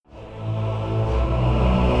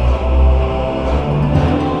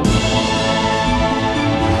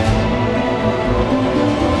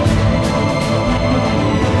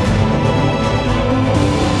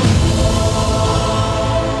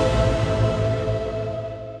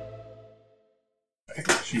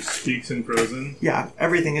She speaks in Frozen. Yeah,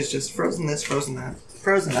 everything is just Frozen this, Frozen that.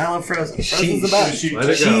 Frozen, I love Frozen. Frozen's the best. She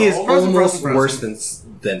She is Frozen, almost Frozen. worse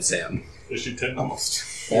than Sam. Is she 10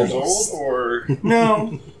 Almost. years old, or...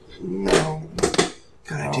 No.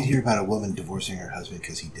 God, I did hear about a woman divorcing her husband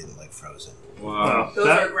because he didn't like Frozen. Wow. Those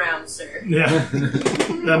are grounds, sir. Yeah.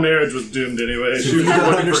 That marriage was doomed anyway. She was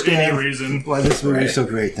looking for any reason. Why this movie is so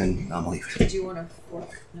great, then I'm leaving. Did you want a fork?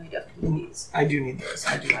 No, you definitely need these. I do need those.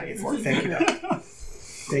 I do not need 4. Thank you, though.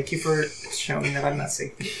 Thank you for showing that I'm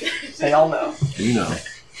messy. They all know. You know.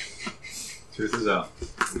 Truth is out.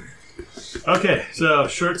 Okay, so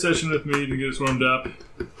short session with me to get us warmed up.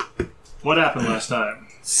 What happened last time?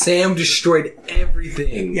 Sam destroyed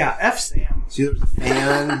everything. Yeah, F Sam. See, there was a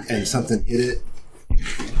fan and something hit it.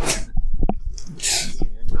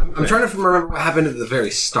 I'm trying to remember what happened at the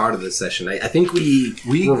very start of the session. I think we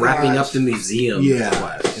were wrapping up the museum.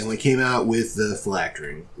 Yeah, and we came out with the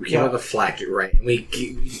phylactery. We came out with the phylactery, right? And we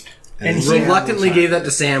And he reluctantly gave that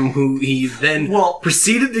to Sam, who he then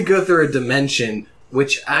proceeded to go through a dimension,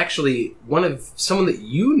 which actually someone that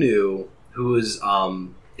you knew who was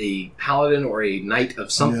a paladin or a knight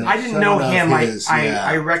of something. I didn't know him.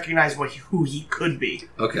 I recognized who he could be.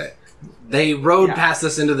 Okay. They rode past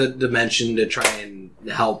us into the dimension to try and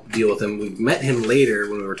help deal with him. We met him later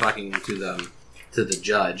when we were talking to the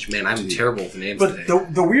judge. Man, I'm terrible with names today.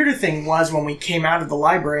 But the weirder thing was when we came out of the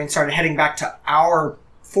library and started heading back to our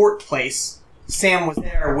fort place, Sam was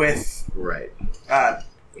there with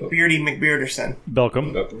Beardy McBearderson.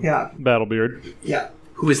 Belcom. Yeah. Battlebeard. Yeah.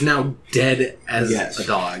 Who is now dead as a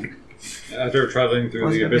dog. After traveling through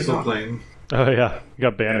the abyssal plane. Oh, yeah.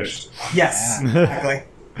 Got banished. Yes, exactly.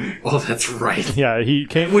 Oh, that's right. Yeah, he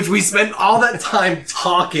came... Which we spent all that time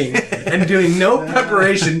talking and doing no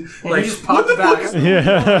preparation. Like, just popped back.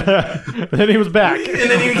 Yeah. Then he was back. And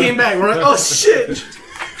then he came back. We're like, oh, shit.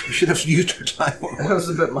 We should have used our time. That was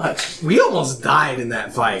a bit much. We almost died in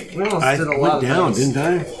that fight. We almost I did a went lot down, of things.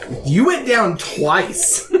 didn't I? You went down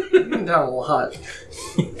twice. We went down a lot.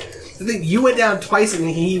 I think you went down twice and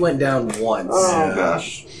he went down once. Oh,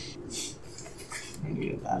 gosh.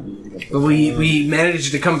 But we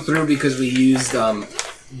managed to come through because we used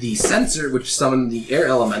the sensor, which summoned the air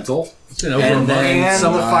elemental, and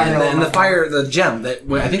then the gem that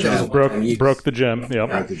I think that was broke the gem.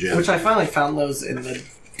 Yep. Which I finally found those in the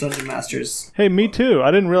Dungeon Masters. Hey, me too. I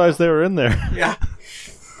didn't realize they were in there. Yeah.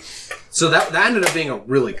 So that ended up being a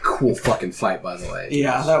really cool fucking fight, by the way.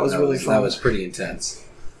 Yeah, that was really fun. That was pretty intense.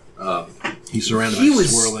 He's surrounded by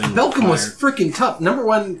swirling Belcom was fire. freaking tough. Number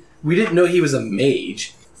one, we didn't know he was a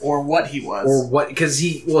mage. Or what he was. Or what, because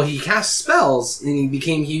he cast spells, and he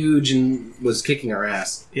became huge and was kicking our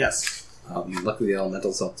ass. Yes. Luckily the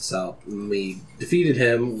elementals helped us out. And we defeated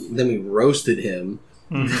him, then we roasted him.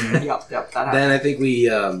 Mm-hmm. Yep, that happened. Then I think we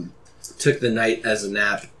took the night as a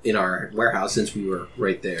nap in our warehouse since we were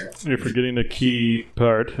right there. You're forgetting a key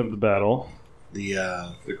part of the battle.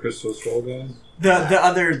 The Crystal Skull guys? The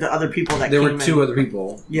other people that there came were two in. other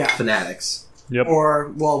people. Yeah. Fanatics. Yep.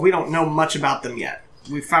 Or, well, we don't know much about them yet.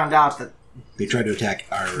 We found out that... They tried to attack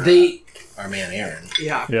our man Aaron.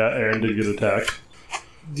 Yeah. Yeah, Aaron did get attacked.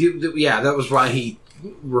 Yeah, that was why he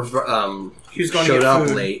was going to showed get up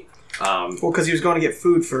food. late. Well, because he was going to get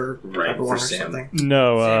food for everyone for or Sam. something.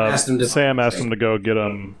 No, Sam asked him to go get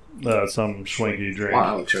him some schwanky drink.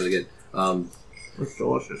 Wow, that looks really good. It's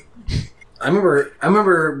delicious. I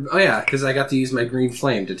remember. Oh yeah, because I got to use my green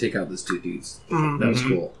flame to take out those two dudes. Mm-hmm. That was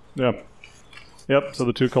cool. Yep. So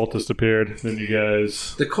the two cultists appeared. Then you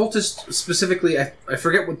guys. The cultists specifically, I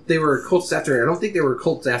forget what they were cults after. I don't think they were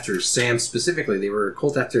cults after Sam specifically. They were a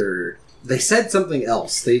cult after. They said something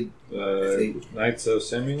else. They Knights of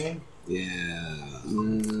Samuel. Yeah.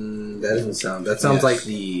 That doesn't sound. That sounds like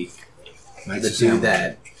the dude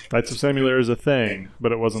that. Knights of Samuel is a thing,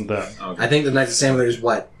 but it wasn't them. Okay. I think the Knights of Samuel is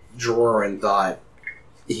what Drorin thought.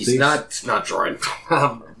 He's not Drorin.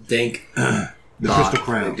 Dink. The Crystal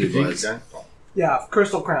Crown. The dude was. Yeah,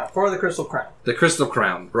 Crystal Crown. For the Crystal Crown. The Crystal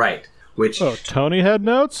Crown, right. Which... Oh, Tony had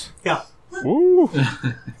notes? Yeah. Woo!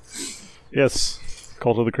 Yes.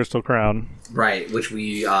 Cult of the Crystal Crown. Right, which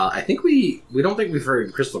we... I think we don't think we've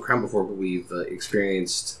heard Crystal Crown before, but we've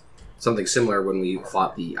experienced something similar when we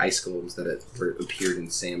fought the ice golems that appeared in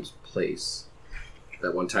Sam's place.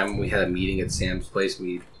 That one time when we had a meeting at Sam's place,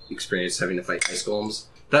 we experienced having to fight ice golems.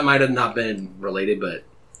 That might have not been related, but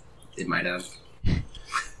it might have.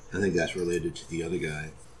 I think that's related to the other guy,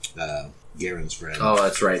 Garen's friend. Oh,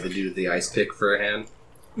 that's right. The dude with the ice pick for a hand.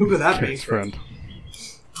 Who could that be? His friend.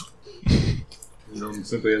 Known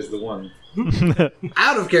simply as the one.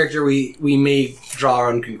 Out of character, we may draw our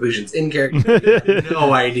own conclusions. In character,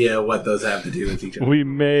 no idea what those have to do with each other. We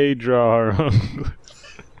may draw our own.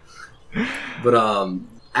 But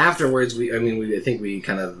afterwards, I think we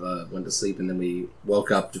kind of went to sleep, and then we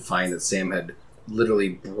woke up to find that Sam had literally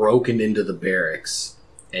broken into the barracks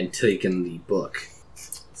and taken the book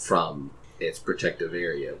from its protective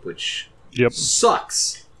area, which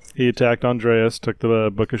sucks. He attacked Andreas, took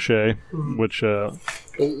the Book of Shay, which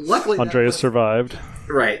Luckily, Andreas survived.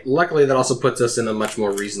 Right. Luckily, that also puts us in a much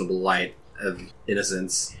more reasonable light of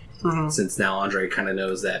innocence, since now Andre kind of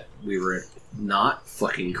knows that we were not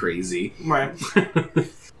fucking crazy. Right.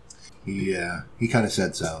 He kind of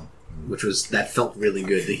said so. That felt really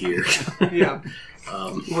good to hear. Yeah.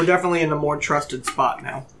 We're definitely in a more trusted spot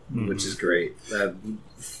now. Which is great.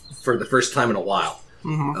 For the first time in a while.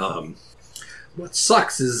 What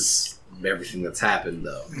sucks is everything that's happened,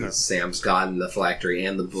 though. Sam's gotten the phylactery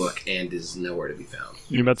and the book and is nowhere to be found.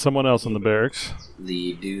 You met someone else in the barracks?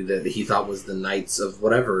 The dude that he thought was the Knights of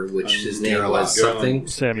whatever, which his name Garelon. was something.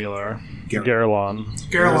 Samular. Garelon.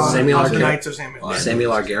 Garelon. Samuel of the Gar- Knights of Samuel.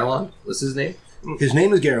 Samuel R. Garelon was his name? His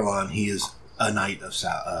name is Garelon. He is a knight of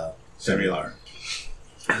Samular.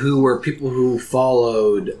 Who were people who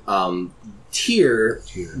followed Tyr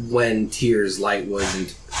when Tyr's light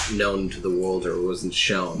wasn't known to the world or wasn't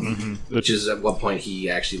shown. Which is at what point he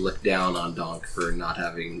actually looked down on Donk for not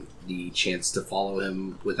having the chance to follow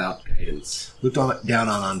him without guidance. Down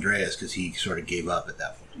on Andreas because he sort of gave up at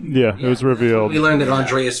that point. Yeah, it was revealed. We learned that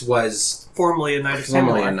Andreas was Formerly a Knight of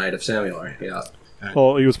formerly a Samuel. Knight of Samuel. Yeah.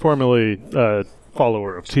 Well, he was formerly a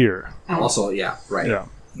follower of Tyr. Also, yeah, right. Yeah.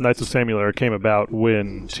 Knights of Samular came about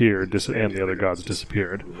when Tyr and the other gods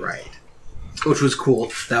disappeared. Right. Which was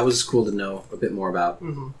cool. That was cool to know a bit more about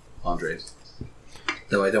Andres.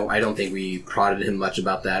 Though I don't think we prodded him much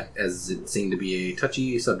about that, as it seemed to be a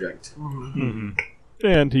touchy subject.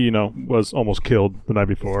 And he, was almost killed the night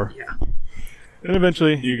before. Yeah. And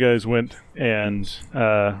eventually, you guys went and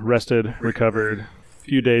rested, recovered. A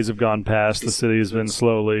few days have gone past. The city has been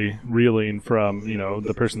slowly reeling from,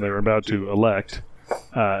 the person they were about to elect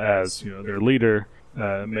as, their leader,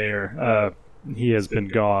 mayor. He has been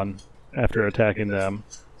gone after attacking them.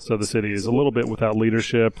 So the city is a little bit without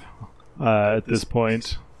leadership at this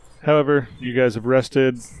point. However, you guys have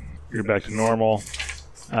rested. You're back to normal.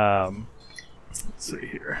 Let's see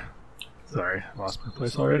here. Sorry, I lost my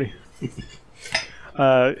place already.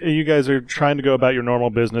 You guys are trying to go about your normal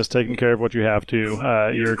business, taking care of what you have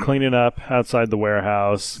to. You're cleaning up outside the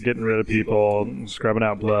warehouse, getting rid of people, scrubbing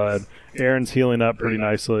out blood. Aaron's healing up pretty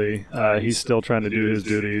nicely. He's still trying to do his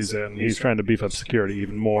duties, and he's trying to beef up security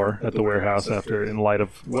even more at the warehouse in light of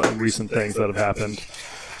recent things that have happened.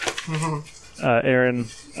 Aaron,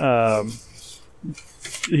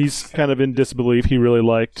 he's kind of in disbelief. He really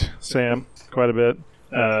liked Sam quite a bit.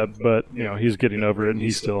 But, he's getting over it, and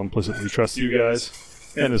he still implicitly trusts you guys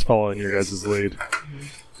and is following your guys' lead.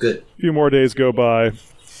 Good. A few more days go by,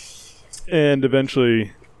 and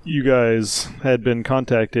eventually you guys had been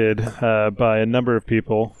contacted by a number of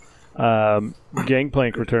people.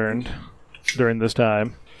 Gangplank returned during this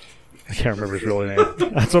time. I can't remember his real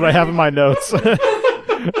name. That's what I have in my notes.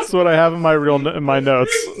 That's what I have in my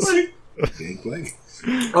notes. Gangplank?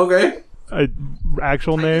 Okay.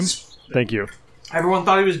 Actual name? Thank you. Everyone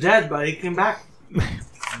thought he was dead, but he came back.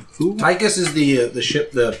 Tychus is the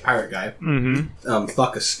ship, the pirate guy. Mm-hmm.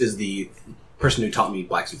 Thaucus is the person who taught me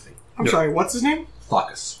blacksmithing. I'm sorry, what's his name?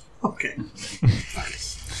 Thaucus. Okay.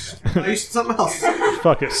 I used something else.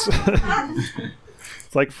 Ficus.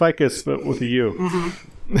 It's like ficus, but with a U.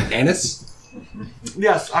 Anise?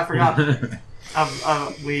 Yes, I forgot.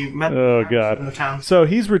 We met Oh, in God. the town. So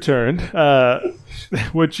he's returned,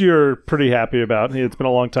 which you're pretty happy about. It's been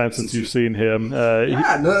a long time since you've seen him.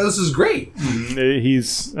 This is great.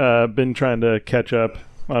 He's been trying to catch up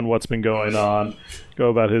on what's been going on, go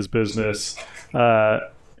about his business, and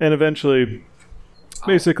eventually,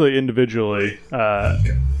 basically individually,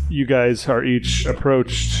 you guys are each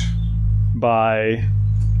approached by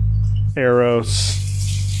Eros.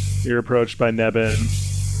 You're approached by Nebin.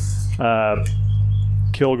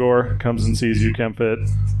 Kilgore comes and sees you, Kempfit,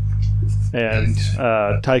 and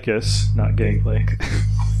Tychus, not Gangplank.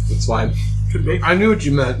 That's fine. Could be. I knew what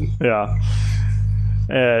you meant. Yeah.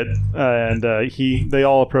 And they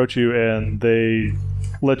all approach you and they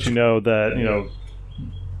let you know that,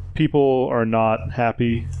 people are not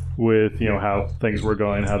happy with, how things were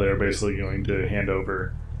going, how they're basically going to hand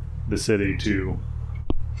over the city to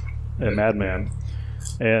a madman.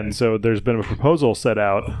 And so there's been a proposal set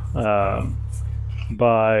out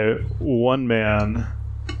by one man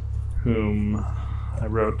whom I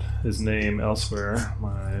wrote his name elsewhere.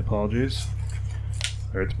 My apologies.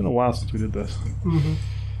 It's been a while since we did this. Mm-hmm.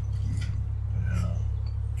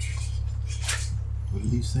 What are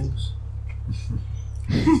these things?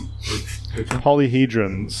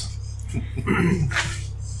 Polyhedrons.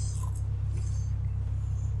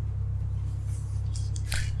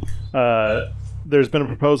 There's been a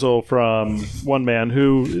proposal from one man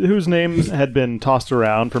whose name had been tossed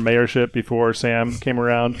around for mayorship before Sam came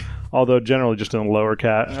around, although generally just in a lower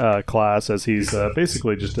class, as he's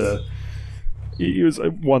basically just he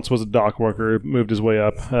once was a dock worker, moved his way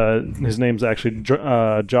up. His name's actually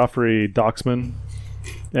Joffrey Doxman,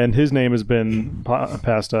 and his name has been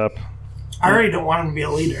passed up. I already don't want him to be a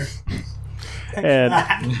leader.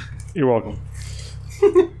 And you're welcome.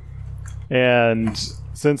 And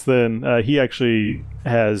since then, he actually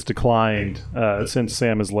has declined, since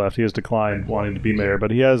Sam has left, he has declined wanting to be mayor, but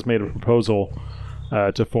he has made a proposal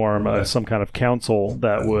to form some kind of council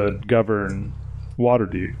that would govern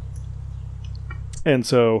Waterdeep. And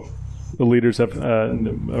so the leaders have,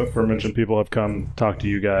 aforementioned people have come talk to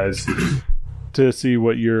you guys to see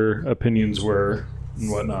what your opinions were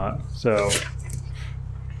and whatnot. So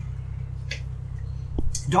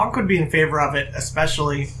Donk would be in favor of it,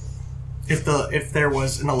 especially if there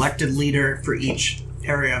was an elected leader for each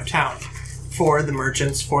area of town, for the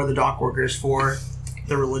merchants, for the dock workers, for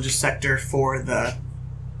the religious sector, for the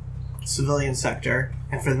civilian sector,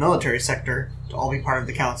 and for the military sector to all be part of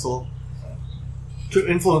the council to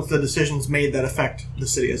influence the decisions made that affect the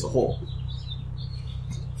city as a whole.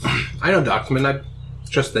 I know Dockman. I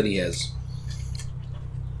trust that he is.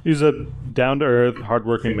 he's a down-to-earth,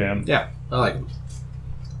 hardworking man. Yeah, I like him.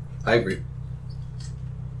 I agree.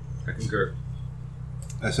 I concur.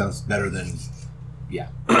 That sounds better than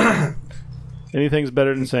Anything's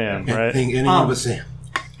better than Sam, right? anything but Sam.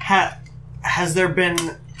 Has there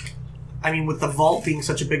been, I mean, with the vault being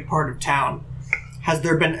such a big part of town, has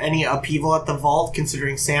there been any upheaval at the vault,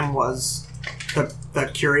 considering Sam was the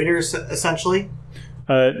curator, essentially?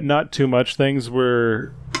 Not too much. Things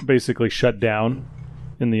were basically shut down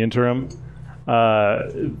in the interim.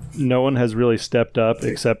 No one has really stepped up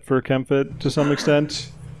except for Kempfit to some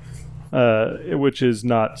extent, which is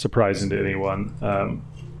not surprising to anyone,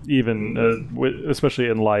 especially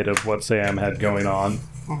in light of what Sam had going on.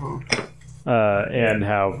 Mm-hmm. And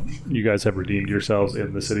how you guys have redeemed yourselves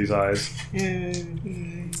in the city's eyes. Yay.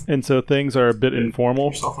 And so things are a bit informal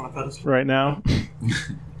Yourself on a pedestal. right now.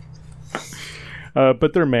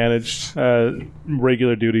 But they're managed.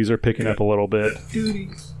 Regular duties are picking up a little bit.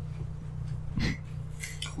 Duties.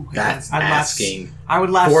 That's I'd asking. I would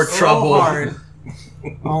laugh For so trouble. hard.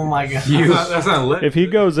 Oh my god. That's not lit. If he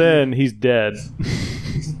goes in, he's dead.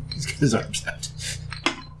 He's got his arms out.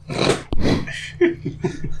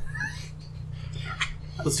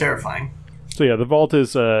 That was terrifying. So yeah, the vault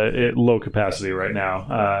is at low capacity right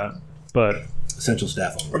now. But Essential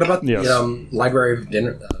staff only. What about Yes. the Library of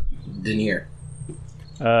Denier?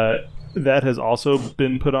 that has also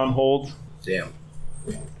been put on hold. Damn.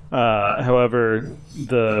 However,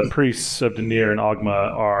 the priests of Denier and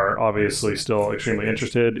Ogma are obviously still extremely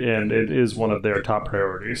interested, and it is one of their top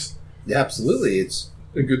priorities. Yeah, absolutely. It's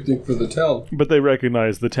a good thing for the town. But they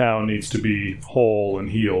recognize the town needs to be whole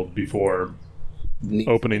and healed before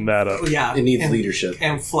opening that up. Yeah. It needs and, leadership.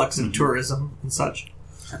 and flex of tourism and such.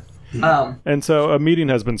 And so a meeting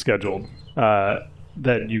has been scheduled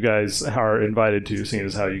that you guys are invited to, seeing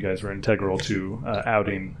as how you guys were integral to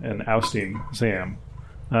outing and ousting Sam.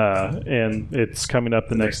 And it's coming up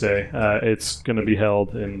the next day. It's going to be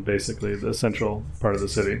held in basically the central part of the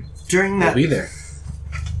city. During We'll that be there.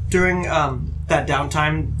 During that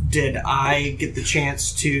downtime, did I get the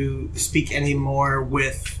chance to speak any more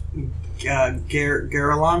with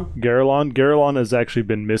Garelon? Garelon has actually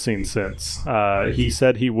been missing since. He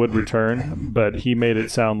said he would return, but he made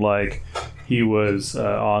it sound like he was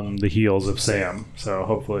on the heels of Sam. So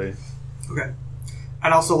hopefully... Okay.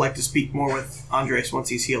 I'd also like to speak more with Andres once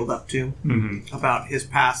he's healed up, too, about his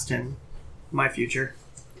past and my future.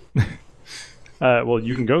 well,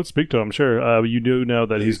 you can go speak to him, sure. You do know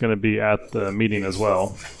that he's going to be at the meeting as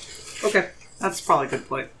well. Okay. That's probably a good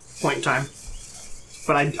point in time.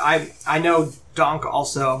 But I know Donk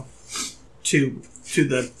also, to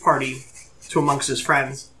the party, to amongst his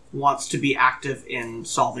friends, wants to be active in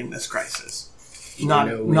solving this crisis.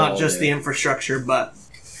 Not just the infrastructure, but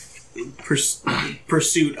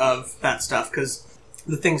pursuit of that stuff, because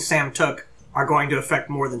the things Sam took are going to affect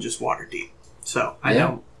more than just Waterdeep. So I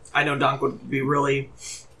know Donk would be really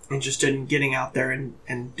interested in getting out there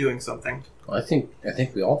and doing something. Well, I think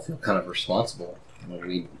we all feel kind of responsible.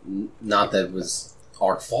 Not that it was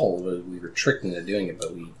our fault, we were tricked into doing it,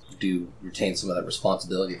 but we do retain some of that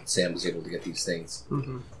responsibility that Sam was able to get these things.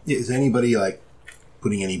 Mm-hmm. Yeah, is anybody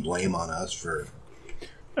putting any blame on us for?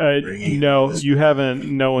 No, you haven't.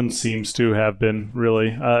 No one seems to have been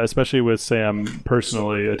really, especially with Sam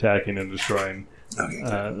personally attacking and destroying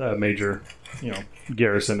a major,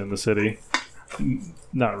 garrison in the city.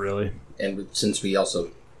 Not really. And since we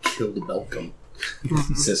also killed the Belcom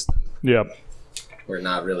system, Yep. we're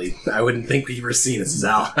not really. I wouldn't think we were seen as his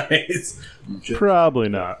allies. Probably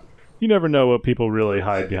not. You never know what people really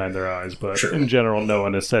hide behind their eyes, but Sure. in general, no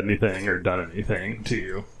one has said anything or done anything to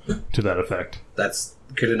you to that effect. That's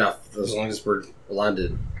good enough, as long as we're allowed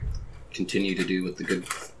to continue to do what the good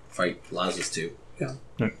fight allows us to.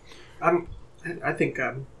 I think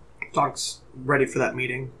Doc's ready for that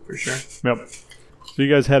meeting for sure. Yep. So you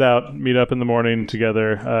guys head out, meet up in the morning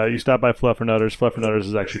together. You stop by Fluffernutters. Fluffernutters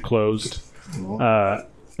is actually closed.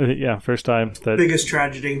 Yeah, first time that. Biggest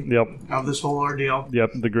tragedy Yep. of this whole ordeal.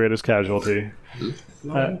 Yep, the greatest casualty.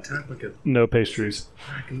 No pastries.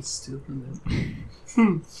 I can steal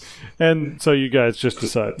from And so you guys just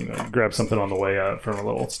decide, grab something on the way out from a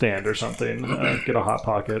little stand or something, get a Hot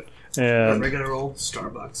Pocket, A and regular old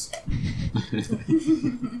Starbucks.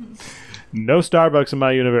 no Starbucks in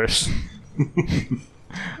my universe.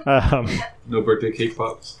 No birthday cake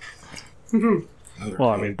pops. Well,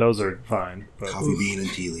 I mean, those are fine, but Coffee bean and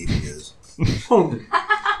tea leaf it is.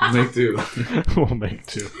 Make do. we'll make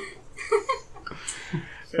two.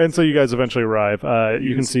 And so you guys eventually arrive.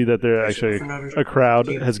 You can see that there actually a crowd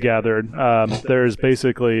has gathered. There's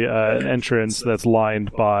basically an entrance that's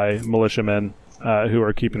lined by militiamen who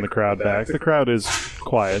are keeping the crowd back. The crowd is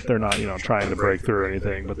quiet. They're not, trying to break through or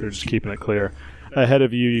anything, but they're just keeping it clear. Ahead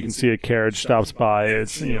of you, you can see a carriage stops by.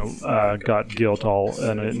 It's, got gilt all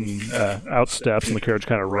in it, and out steps, and the carriage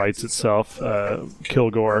kind of rights itself.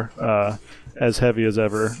 Kilgore, as heavy as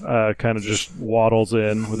ever, kind of just waddles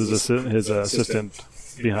in with his assistant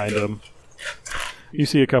behind him. You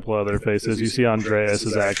see a couple other faces. You see Andreas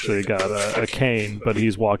has actually got a cane, but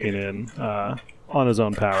he's walking in on his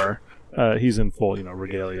own power. He's in full,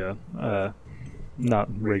 regalia,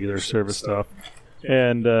 not regular service stuff.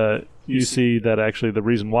 And you see that actually the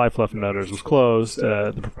reason why Fluffernutters was closed,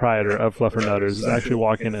 the proprietor of Fluffernutters is actually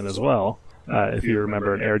walking in as well. If you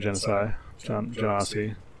remember an air genocide,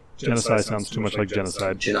 Genasi. Genocide sounds too much like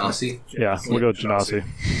genocide. Genasi? Yeah, we'll go with Genasi.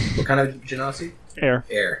 What kind of Genasi? Air.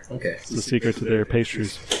 Air. Okay. It's the secret to their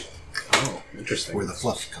pastries. Oh, interesting. Where the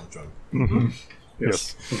fluff comes from. Mm-hmm.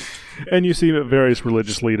 Yes. And you see various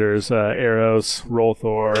religious leaders, Eros,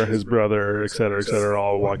 Rolthor, his brother, etc.,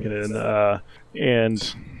 all walking in.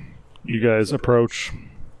 And you guys approach,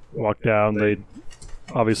 walk down. They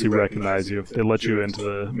obviously recognize you. They let you into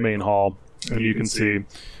the main hall, and you can see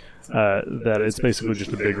that it's basically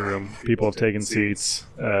just a big room. People have taken seats.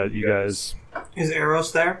 You guys... Is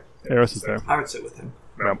Eros there? Eros is there. I would sit with him.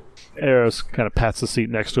 Yeah. Eros kind of pats the seat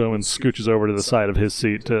next to him and scooches over to the side of his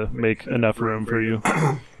seat to make enough room for you.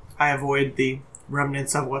 I avoid the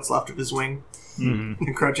remnants of what's left of his wing,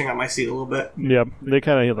 encroaching on my seat a little bit. Yep. They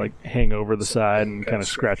kind of hang over the side and kind of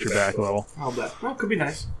scratch your back a little. I'll bet. Well, could be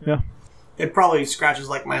nice. Yeah. It probably scratches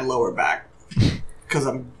my lower back because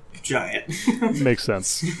I'm giant. Makes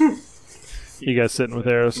sense. You guys sitting with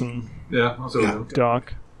Eros and Yeah, I'll sit with him.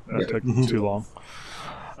 Doc? That took too long.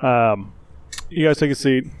 You guys take a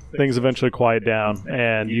seat. Things eventually quiet down,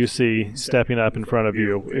 and you see stepping up in front of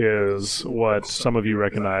you is what some of you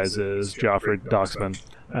recognize as Joffrey Doxman,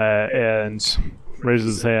 and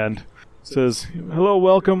raises his hand, says, "Hello,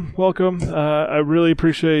 welcome. I really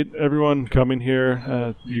appreciate everyone coming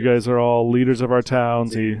here. You guys are all leaders of our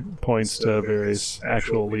towns." He points to various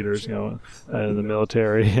actual leaders, in the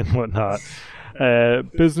military and whatnot.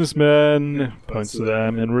 Businessmen, points to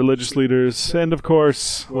them, and religious leaders, and of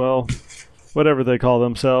course, well, whatever they call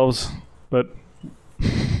themselves. But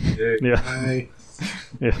yeah, Hi.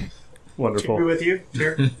 yeah, wonderful. Be with you,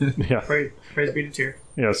 Tyr. Yeah, Praise be to Tyr.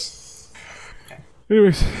 yes.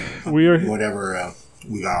 Anyways, we are Whatever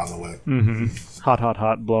we got on the way.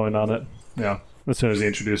 hot, blowing on it. Yeah, as soon as he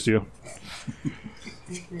introduced you.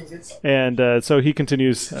 And so he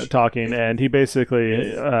continues talking, and he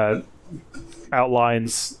basically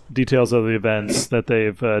outlines details of the events that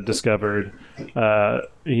they've discovered.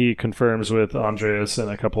 He confirms with Andreas and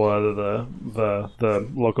a couple of the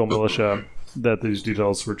local militia that these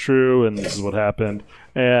details were true and this is what happened.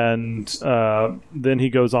 And then he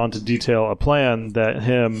goes on to detail a plan that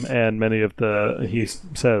him and many of the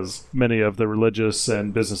religious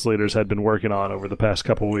and business leaders had been working on over the past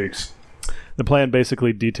couple weeks. The plan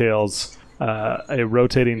basically details a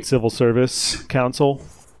rotating civil service council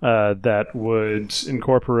that would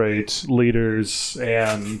incorporate leaders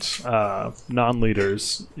and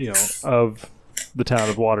non-leaders, of the town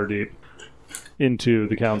of Waterdeep into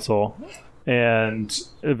the council, and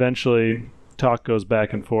eventually talk goes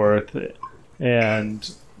back and forth,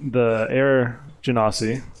 and the heir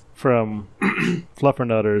Genasi from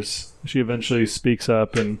Fluffernutters, she eventually speaks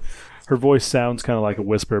up, and her voice sounds kind of like a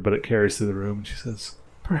whisper, but it carries through the room, and she says,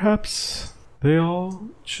 "Perhaps they all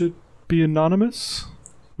should be anonymous?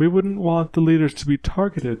 We wouldn't want the leaders to be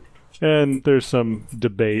targeted." And there's some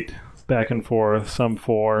debate back and forth, some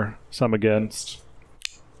for, some against.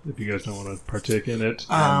 If you guys don't want to partake in it.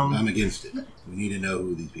 I'm against it. We need to know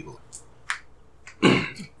who these people are.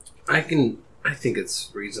 I think it's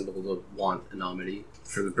reasonable to want anonymity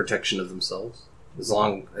for the protection of themselves. As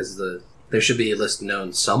long as there should be a list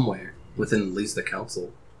known somewhere within at least the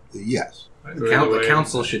council. Yes. The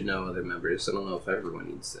council should know other members. I don't know if everyone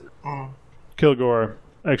needs to know. Kilgore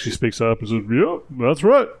actually speaks up and says, "Yeah, that's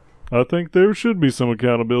right. I think there should be some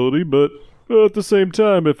accountability, but at the same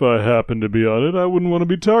time, if I happen to be on it, I wouldn't want to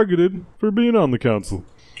be targeted for being on the council."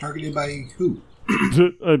 Targeted by who?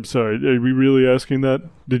 I'm sorry, are we really asking that?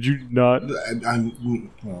 Did you not?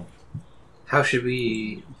 Well, How should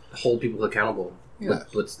we hold people accountable? Yes.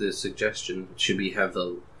 What's the suggestion? Should we have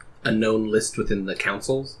a known list within the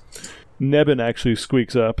councils? Nebin actually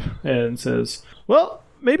squeaks up and says, "Well,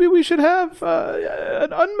 maybe we should have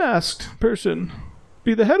an unmasked person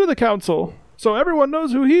be the head of the council, so everyone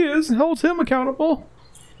knows who he is and holds him accountable."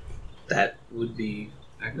 That would be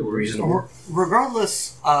reasonable.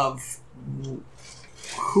 Regardless of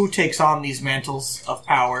who takes on these mantles of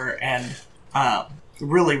power and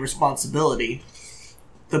really responsibility,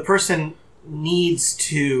 the person needs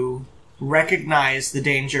to recognize the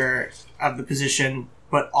danger of the position,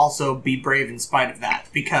 but also be brave in spite of that,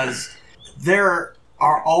 because there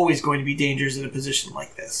are always going to be dangers in a position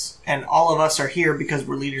like this. And all of us are here because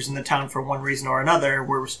we're leaders in the town for one reason or another.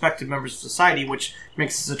 We're respected members of society, which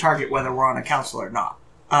makes us a target whether we're on a council or not.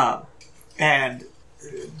 And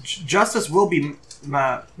justice will be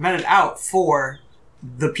meted out for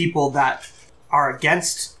the people that are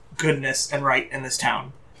against goodness and right in this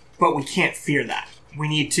town. But we can't fear that. We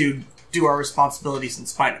need to do our responsibilities in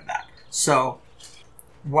spite of that. So,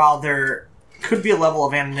 while there could be a level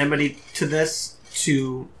of anonymity to this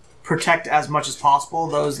to protect as much as possible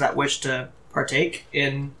those that wish to partake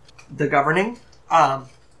in the governing,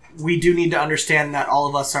 we do need to understand that all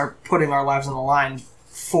of us are putting our lives on the line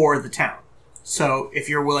for the town. So if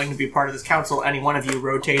you're willing to be part of this council, any one of you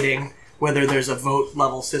rotating, whether there's a vote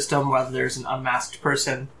level system, whether there's an unmasked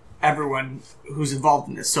person, everyone who's involved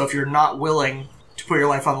in this. So if you're not willing to put your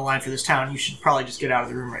life on the line for this town, you should probably just get out of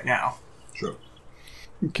the room right now. sure.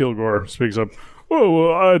 Kilgore speaks up. "Oh,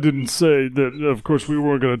 well, I didn't say that, of course, we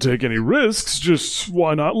weren't going to take any risks, just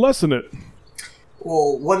why not lessen it?"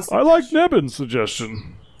 Well, I like Nebin's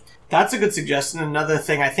suggestion. That's a good suggestion. Another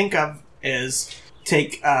thing I think of is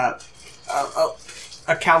take a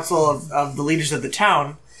council of the leaders of the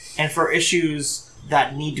town, and for issues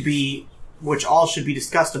that need to be, which all should be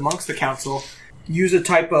discussed amongst the council, use a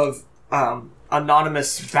type of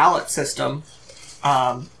anonymous ballot system.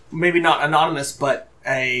 Maybe not anonymous, but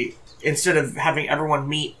instead of having everyone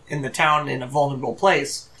meet in the town in a vulnerable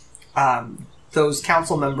place, those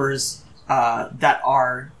council members that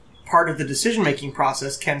are part of the decision-making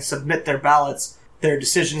process can submit their ballots, their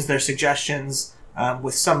decisions, their suggestions,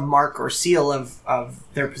 with some mark or seal of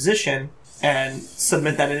their position, and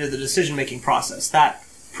submit that into the decision-making process. That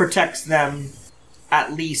protects them,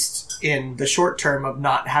 at least in the short term, of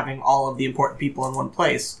not having all of the important people in one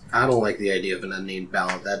place. I don't like the idea of an unnamed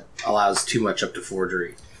ballot. That allows too much up to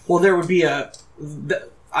forgery. Well, there would be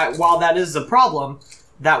while that is a problem,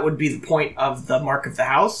 that would be the point of the mark of the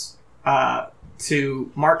house,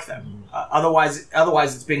 to mark them. Otherwise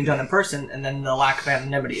it's being done in person, and then the lack of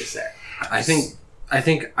anonymity is there. I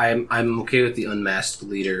think I'm okay with the unmasked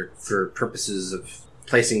leader for purposes of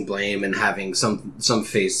placing blame and having some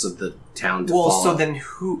face of the town to follow. So then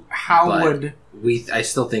I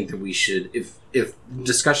still think that we should, if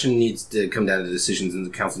discussion needs to come down to decisions and the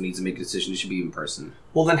council needs to make a decision, it should be in person.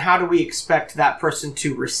 Well, then how do we expect that person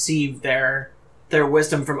to receive their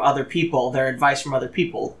wisdom from other people, their advice from other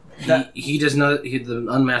people? He does not. The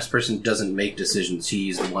unmasked person doesn't make decisions.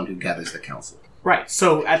 He's the one who gathers the council. Right.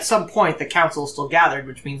 So at some point, the council is still gathered,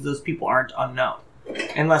 which means those people aren't unknown,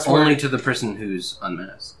 unless only to the person who's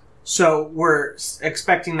unmasked. So we're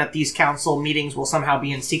expecting that these council meetings will somehow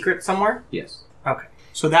be in secret somewhere? Yes. Okay.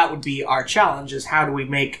 So that would be our challenge: is how do we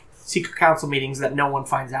make secret council meetings that no one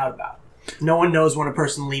finds out about? No one knows when a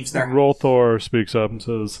person leaves their house. Rolthor speaks up and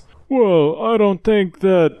says, "Well, I don't think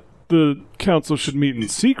that the council should meet in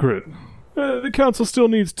secret. The council still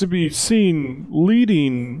needs to be seen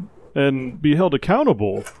leading and be held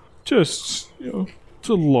accountable. Just, it's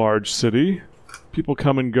a large city. People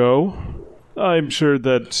come and go. I'm sure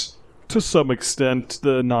that to some extent,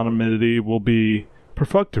 the anonymity will be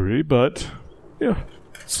perfunctory, but yeah,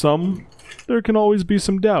 there can always be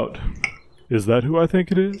some doubt. Is that who I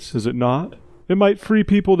think it is? Is it not? It might free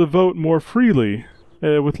people to vote more freely,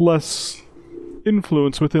 with less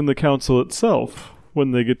influence within the council itself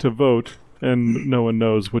when they get to vote and no one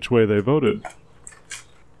knows which way they voted.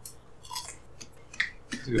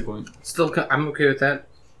 That's a good point. Still, I'm okay with that.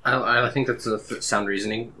 I think that's a sound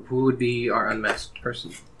reasoning. Who would be our unmasked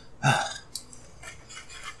person?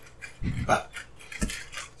 Are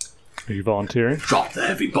you volunteering? Drop the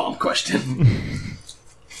heavy bomb question.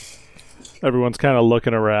 Everyone's kind of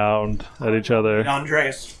looking around at each other.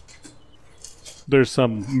 Andreas, There's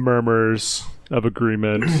some murmurs of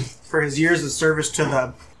agreement. for his years of service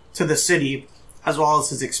to the city, as well as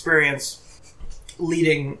his experience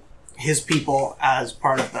leading his people as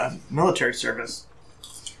part of the military service.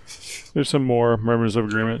 There's some more murmurs of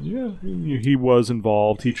agreement. Yeah, he was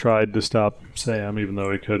involved. He tried to stop Sam, even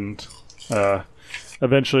though he couldn't.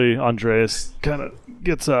 Eventually, Andreas kind of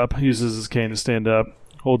gets up, uses his cane to stand up,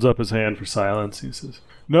 holds up his hand for silence. He says,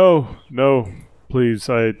 No, please,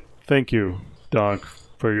 I thank you, Donk,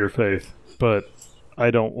 for your faith, but I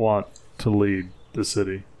don't want to lead the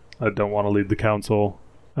city. I don't want to lead the council.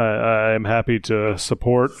 I am happy to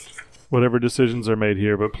support whatever decisions are made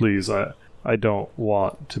here, but please, I don't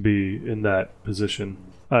want to be in that position.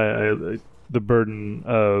 The burden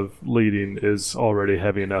of leading is already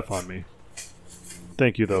heavy enough on me.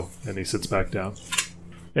 Thank you, though. And he sits back down.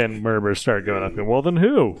 And murmurs start going up. And well, then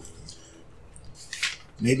who?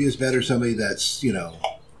 Maybe it's better somebody that's,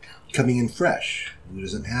 coming in fresh, who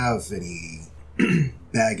doesn't have any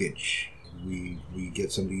baggage. We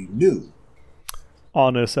get somebody new.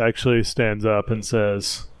 Honest actually stands up and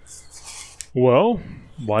says, Well,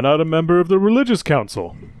 why not a member of the religious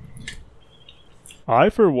council? I,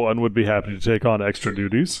 for one, would be happy to take on extra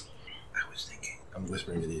duties. I was thinking, I'm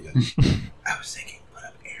whispering to you guys, I was thinking, put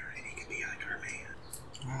up Aaron and he could be like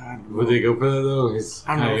our man. Would they go for that though?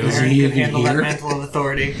 I don't know if Aaron can handle that mantle of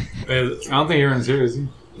authority. I don't think Aaron's here, is he?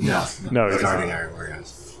 No, No, he's regarding not. Iron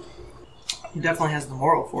Warriors. He definitely has the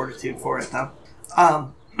moral fortitude for it, though.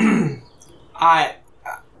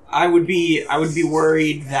 I would be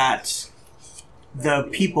worried that the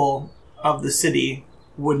people of the city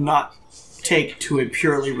would not take to a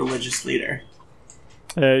purely religious leader.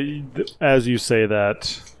 As you say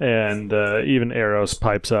that, and even Eros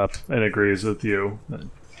pipes up and agrees with you,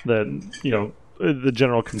 that, the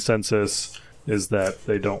general consensus is that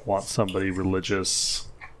they don't want somebody religious.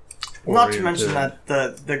 Not to mention that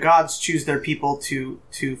the gods choose their people to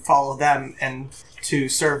follow them and to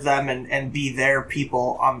serve them and be their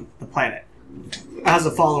people on the planet. As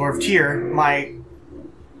a follower of Tyr, my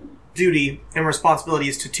duty and responsibility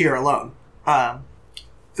is to Tyr alone.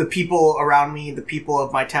 The people around me, the people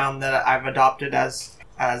of my town that I've adopted as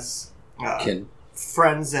Kin.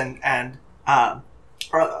 friends and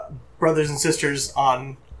brothers and sisters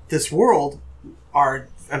on this world are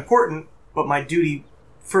important, but my duty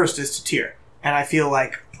first is to Tyr. And I feel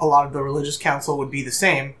like a lot of the religious council would be the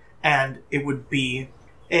same, and it would be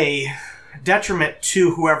a detriment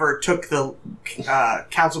to whoever took the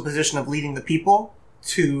council position of leading the people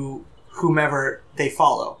to whomever they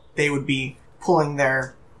follow. They would be pulling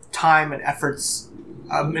their time and efforts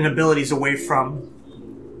and abilities away from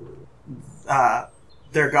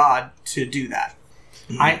their god to do that.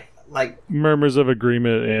 Murmurs of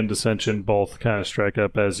agreement and dissension both kind of strike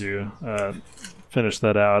up as you finish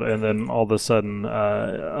that out, and then all of a sudden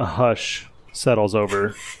a hush settles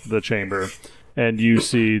over the chamber, and you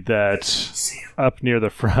see that up near the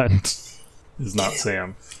front is not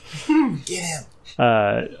Sam. Get him.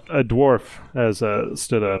 A dwarf has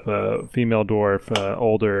stood up, a female dwarf,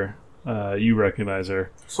 older. You recognize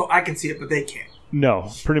her. So I can see it, but they can't.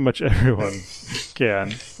 No, pretty much everyone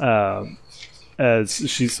can. As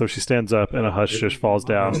she stands up and a hush just falls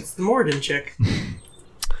down. It's the Morden chick.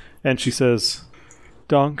 And she says,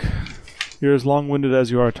 Donk, you're as long-winded as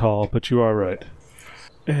you are tall, but you are right.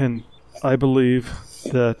 And I believe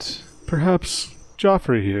that perhaps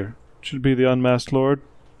Joffrey here should be the unmasked lord.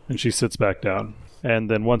 And she sits back down. And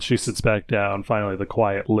then once she sits back down, finally the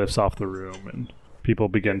quiet lifts off the room and people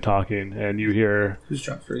begin talking. And you hear Who's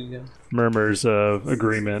Joffrey again? murmurs of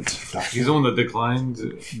agreement. He's the one that declined.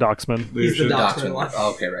 Doxman. He's the leadership. Doxman one.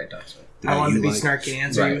 Oh, okay, right, Doxman. I wanted to be like- snarky and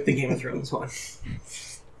answer you Right. with the Game of Thrones one.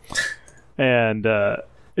 And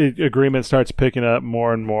agreement starts picking up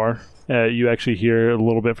more and more. You actually hear a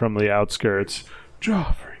little bit from the outskirts,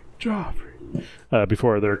 Joffrey.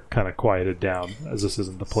 Before they're kind of quieted down, as this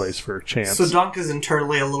isn't the place for chants. So Dunk is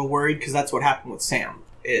internally a little worried because that's what happened with Sam.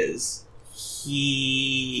 Is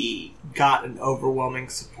he got an overwhelming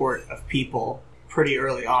support of people pretty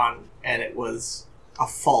early on, and it was a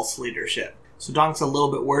false leadership. So Donk's a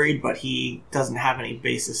little bit worried, but he doesn't have any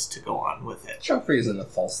basis to go on with it. Joffrey isn't a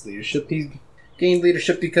false leadership. He gained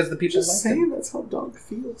leadership because the people Just liked him. saying, that's how Donk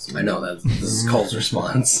feels. I know, this is Cole's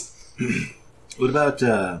response. What about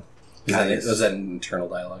Was that an internal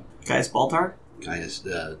dialogue? Gaius Baltar? Gaius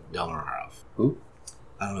Dalmarov? Who?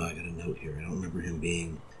 I don't know. I got a note here. I don't remember him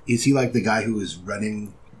being. Is he like the guy who was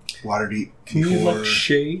running Waterdeep before?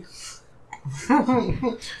 Shay?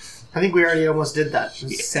 I think we already almost did that. It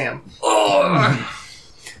was Sam.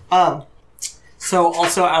 So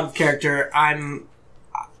also out of character, I'm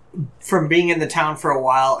from being in the town for a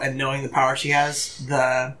while and knowing the power she has.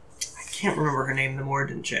 I can't remember her name. The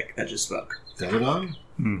Moradin chick that just spoke. Theladon?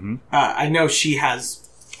 Mm-hmm. I know she has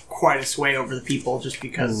quite a sway over the people just A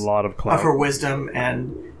because lot of clout. of her wisdom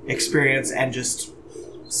and experience and just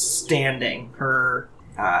standing. Her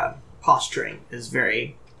posturing is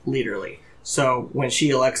very leaderly. So when she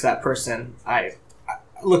elects that person,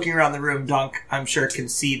 looking around the room, Dunk, I'm sure, can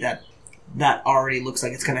see that already looks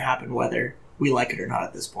like it's going to happen whether we like it or not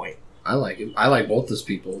at this point. I like it. I like both those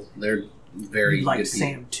people. They're very You like good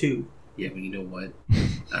Sam, too. people. Yeah, but you know what?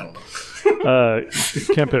 I don't know.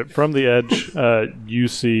 Kempit, from the edge, you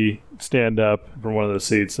see stand up from one of the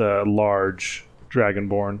seats a large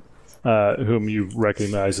dragonborn, whom you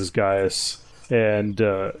recognize as Gaius, and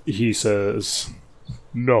he says,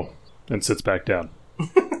 "No," and sits back down.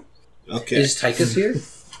 Okay. Is Tychus here?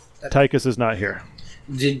 Tychus is not here.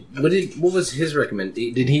 What was his recommend?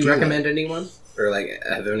 Did he recommend anyone? Or like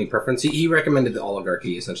have any preference? He recommended the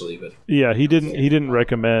oligarchy essentially, but Yeah, he didn't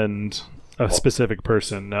recommend a specific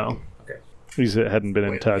person. No, Okay. he hadn't been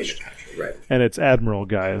in touch. right. And it's Admiral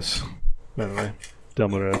Gaius, by the way,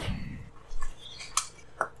 Delmarev.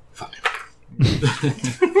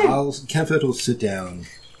 Kempit will sit down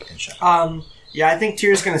and shut up. Yeah, I think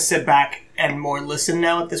Tyr's going to sit back and more listen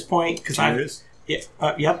now at this point. Because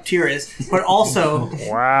yep, Tyr is. But also,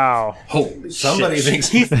 Wow! Holy Somebody shit. thinks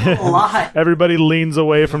he's alive. Everybody leans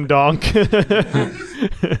away from Donk.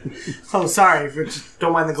 Oh, sorry.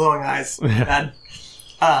 Don't mind the glowing eyes. Bad.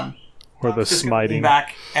 Or the Just gonna lean smiting.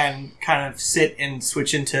 back and kind of sit and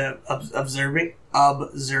switch into observing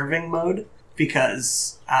mode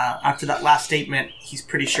because after that last statement, he's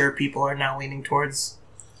pretty sure people are now leaning towards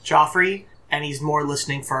Joffrey, and he's more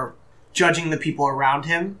listening for judging the people around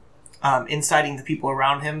him, inciting the people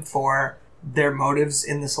around him for their motives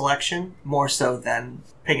in this election, more so than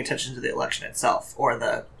paying attention to the election itself or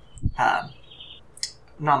the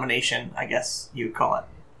nomination, I guess you would call it.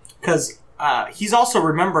 Because he's also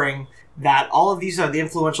remembering that all of these are the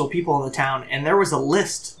influential people in the town, and there was a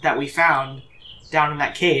list that we found down in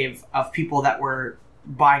that cave of people that were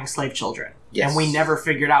buying slave children. Yes. And we never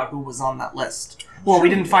figured out who was on that list. Well, we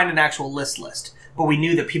didn't find an actual list, but we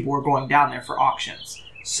knew that people were going down there for auctions.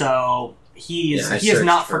 So he has searched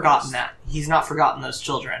not for forgotten those. that. He's not forgotten those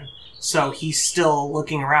children. So he's still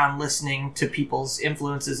looking around, listening to people's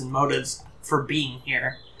influences and motives for being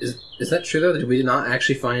here. Is that true though? Did we not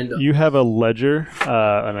actually find? You have a ledger,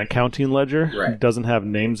 an accounting ledger. Right. It doesn't have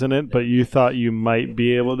names in it, but you thought you might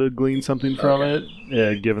be able to glean something from Okay.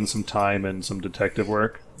 it, given some time and some detective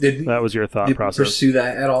work. Did That was your thought we process. pursue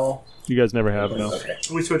that at all? You guys never have, no. Okay.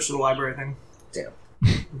 We switched to the library thing.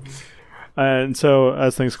 Damn. And so,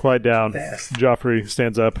 as things quiet down, Fast. Joffrey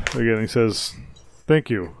stands up again and he says, "Thank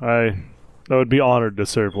you. I would be honored to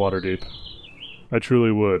serve Waterdeep. I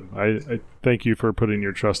truly would. I thank you for putting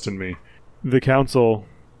your trust in me." The council,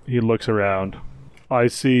 he looks around. "I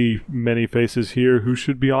see many faces here who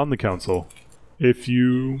should be on the council. If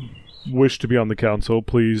you wish to be on the council,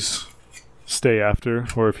 please stay after,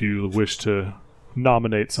 or if you wish to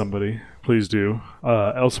nominate somebody, please do.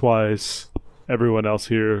 Elsewise, everyone else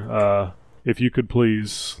here, if you could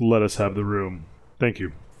please let us have the room. Thank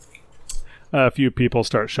you." A few people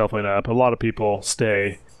start shuffling up. A lot of people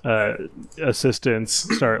stay. Assistants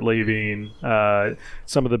start leaving.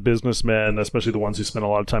 Some of the businessmen, especially the ones who spend a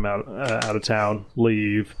lot of time out of town,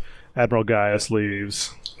 leave. Admiral Gaius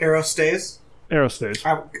leaves. Arrow stays? Arrow stays.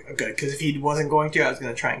 Good, because if he wasn't going to, I was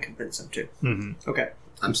going to try and convince him to. Mm-hmm. Okay.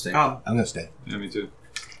 I'm staying. I'm gonna stay. Yeah, me too.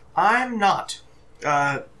 I'm not.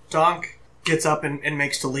 Donk gets up and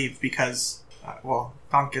makes to leave because,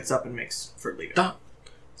 Donk gets up and makes for leaving. Donk.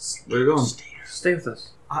 Where are you going? Stay with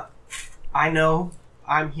us. I know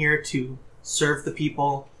I'm here to serve the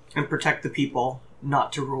people and protect the people,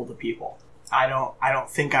 not to rule the people. I don't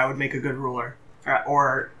think I would make a good ruler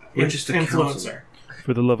or We're just a influencer.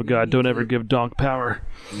 For the love of God, don't ever give Donk power.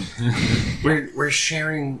 We're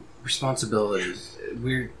sharing responsibilities.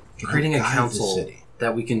 We're creating a guide the council city.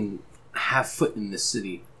 that we can have foot in this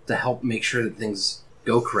city to help make sure that things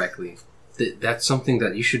go correctly, that's something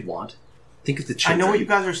that you should want. Think of the I children. know what you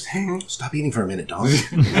guys are saying. Stop eating for a minute, Don. We're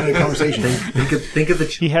having a conversation. Think of the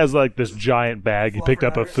He children. has like this giant bag. He picked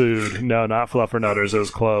up of food. No, not fluffernutters. It was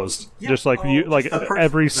closed. Yeah, Just like you, like the person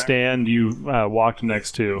every was there. stand you walked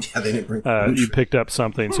next to, Yeah, they didn't bring you picked up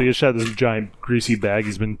something. So he just had this giant greasy bag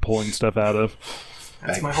he's been pulling stuff out of.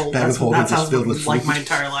 That's Bag- my whole. bag of That's, holding that just sounds filled with like food. my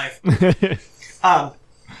entire life.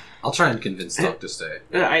 I'll try and convince Doc to stay.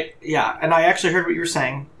 And I actually heard what you were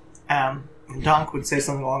saying. Donk would say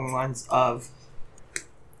something along the lines of,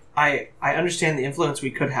 I understand the influence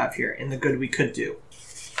we could have here and the good we could do,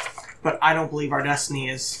 but I don't believe our destiny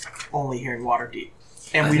is only here in Waterdeep.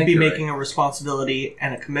 And I we'd think be you're making a responsibility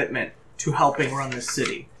and a commitment to helping run this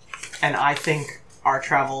city. And I think our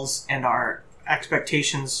travels and our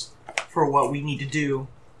expectations for what we need to do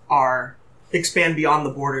are expand beyond the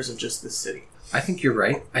borders of just this city. I think you're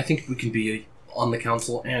right. I think we can be on the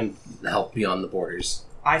council and help beyond the borders.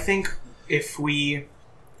 I think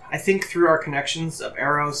through our connections of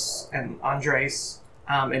Eros and Andres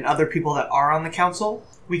and other people that are on the council,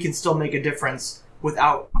 we can still make a difference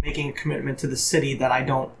without making a commitment to the city that I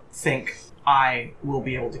don't think I will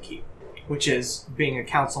be able to keep, which is being a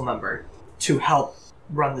council member to help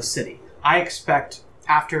run the city. I expect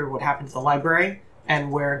after what happened to the library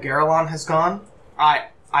and where Garelon has gone, I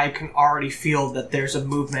can already feel that there's a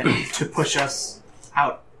movement to push us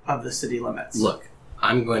out of the city limits. Look,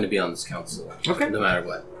 I'm going to be on this council. Okay. No matter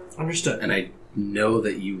what. Understood. And I know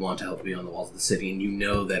that you want to help beyond the walls of the city, and you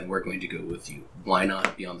know that we're going to go with you. Why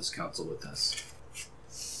not be on this council with us?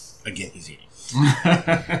 Again, he's eating.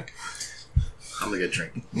 I'm going to get a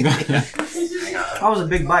drink. That was a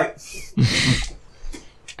big bite.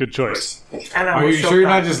 Good choice. And I Are was you so sure you're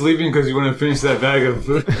not proud. just leaving because you want to finish that bag of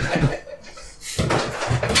food?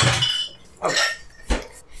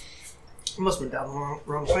 I must have been down the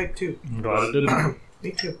wrong pipe, too. I'm glad it did.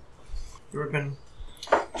 Me too. There have been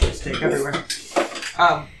steak everywhere.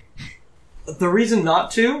 The reason not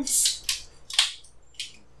to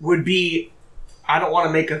would be I don't want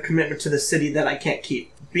to make a commitment to the city that I can't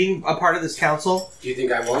keep. Being a part of this council, Do you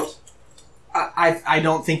think I won't? I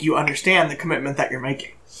don't think you understand the commitment that you're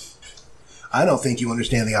making. I don't think you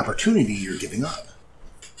understand the opportunity you're giving up.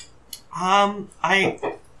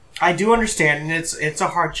 I do understand, and it's a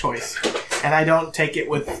hard choice, and I don't take it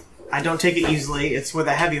easily. It's with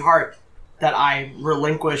a heavy heart that I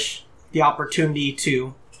relinquish the opportunity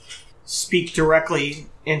to speak directly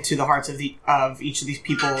into the hearts of each of these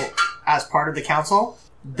people as part of the council.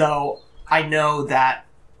 Though I know that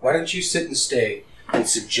Why don't you sit and stay and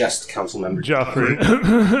suggest council members?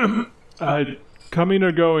 Joffrey, coming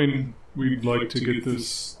or going, we'd like to get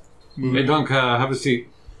this Hey, moving. Dunk, have a seat.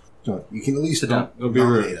 So you can at least Sit down. Don't be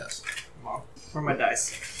nominate rude. us. where are my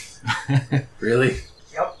dice? Really?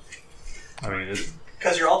 Yep. I mean,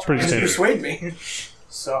 Because you're all trying Pretty to standard. persuade me.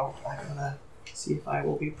 So I'm gonna see if I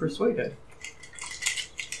will be persuaded.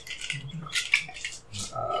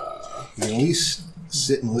 You can at least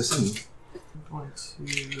sit and listen. 1,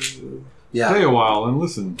 2. Yeah. Stay a while and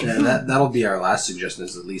listen. Yeah, that'll be our last suggestion,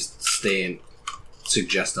 is at least stay and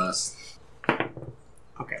suggest us.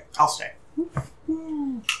 Okay, I'll stay.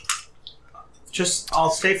 I'll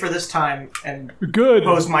stay for this time and good.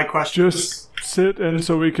 pose my questions. Just sit, and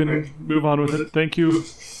so we can move on with it. Thank you.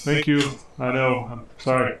 Thank you. I know. I'm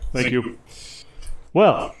sorry. Thank you.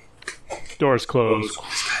 Well, doors closed.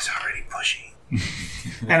 This guy's already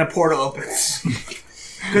pushy. And a portal opens.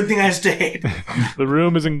 Good thing I stayed. The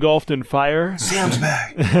room is engulfed in fire. Sam's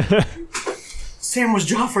back. Sam was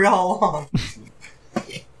Joffrey all along.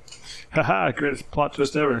 Haha, greatest plot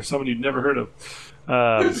twist ever. Someone you'd never heard of.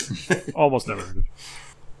 Almost never heard of.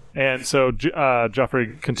 And so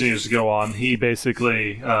Joffrey continues to go on. He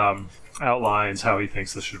basically outlines how he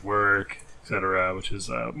thinks this should work, etc., which is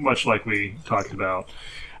much like we talked about.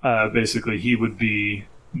 Basically, he would be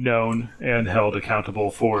known and held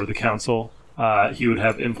accountable for the council. He would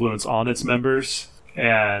have influence on its members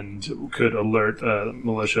and could alert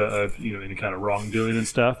militia of any kind of wrongdoing and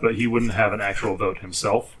stuff, but he wouldn't have an actual vote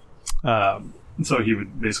himself. So he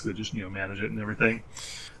would basically just manage it and everything.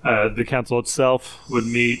 The council itself would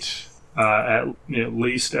meet at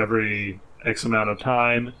least every X amount of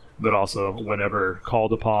time, but also whenever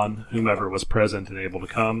called upon, whomever was present and able to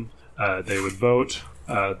come. They would vote.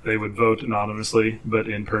 They would vote anonymously, but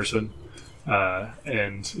in person.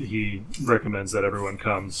 And he recommends that everyone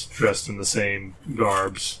comes dressed in the same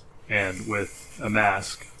garbs and with a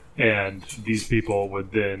mask. And these people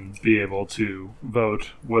would then be able to vote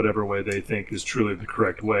whatever way they think is truly the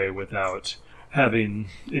correct way without having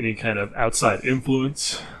any kind of outside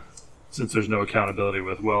influence. since there's no accountability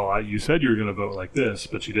with, well, you said you were going to vote like this,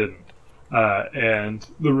 but you didn't. And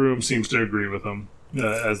the room seems to agree with him,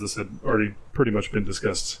 as this had already pretty much been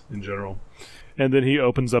discussed in general. And then he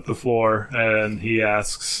opens up the floor and he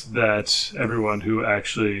asks that everyone who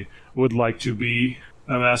actually would like to be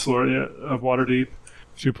a Master Lord of Waterdeep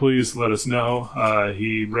to please let us know.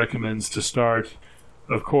 He recommends to start,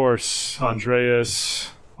 of course,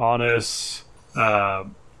 Andreas, Honest.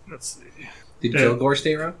 Let's see. Did Kilgore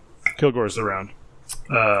stay around? Kilgore's around.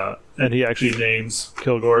 And he actually names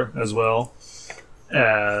Kilgore as well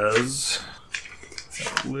as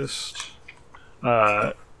list.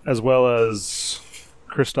 As well as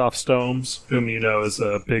Christoph Stones, whom you know is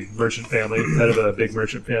a big merchant family, head of a big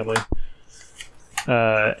merchant family.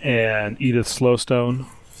 And Edith Slowstone,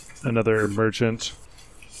 another merchant.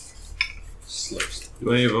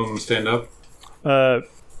 Do any of them stand up?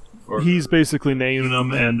 He's basically naming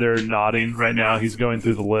them, and they're nodding right now. He's going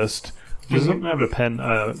through the list. Does someone have a pen?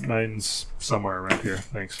 Mine's somewhere around here.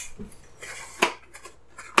 Thanks.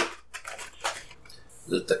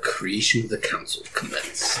 Let the creation of the council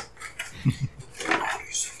commence.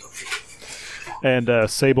 And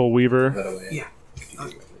Sable Weaver. By the way. Yeah.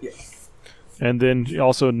 And then he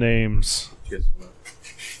also names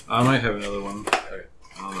I might have another one. Okay.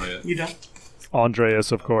 I don't know yet. You done?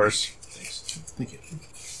 Andreas, of course. Thank you.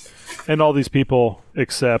 And all these people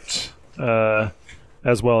except,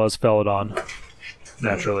 as well as Felidon,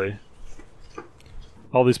 naturally.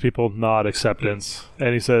 All these people nod acceptance.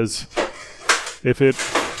 And he says, if it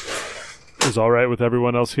is all right with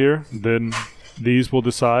everyone else here, then these will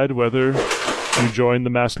decide whether you join the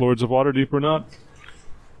Masked Lords of Waterdeep or not.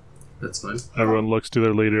 That's fine. Everyone looks to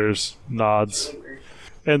their leaders, nods.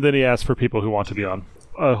 And then he asks for people who want to be on.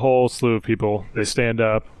 A whole slew of people. They stand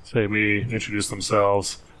up, say we, introduce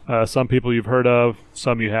themselves. Some people you've heard of,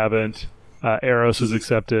 some you haven't. Eros is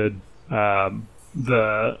accepted.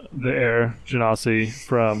 The heir, Genasi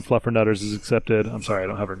from Fluffernutters, is accepted. I'm sorry, I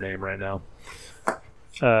don't have her name right now.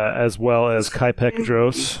 As well as Kaipek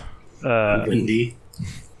Dros. Wendy.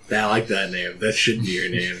 I like that name. That should be your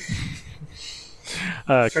name.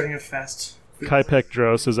 Starting it fast. Kaipek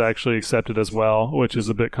Dros is actually accepted as well, which is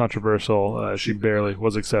a bit controversial. She barely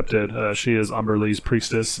was accepted. She is Umberlee's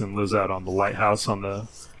priestess and lives out on the lighthouse on the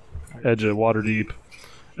edge of Waterdeep,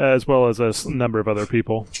 as well as a number of other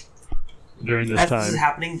people during this As time. this is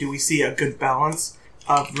happening, do we see a good balance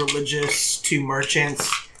of religious to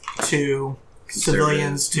merchants to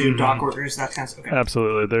civilians to dock workers, that kind of stuff? Okay.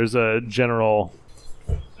 Absolutely. There's a general...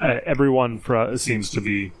 everyone seems to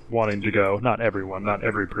be wanting to go. Not everyone, not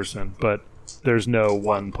every person, but there's no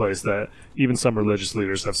one place that even some religious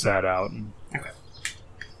leaders have sat out. Okay.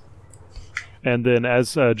 And then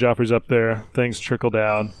as Joffrey's up there, things trickle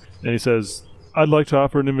down, and he says, I'd like to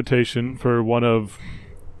offer an invitation for one of...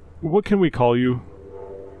 What can we call you?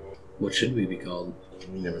 What should we be called?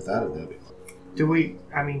 We never thought of that. Do we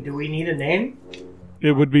need a name?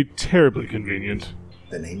 It would be terribly convenient.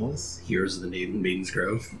 The Nameless? Heroes of the Maiden's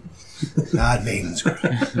Grove. Not Maiden's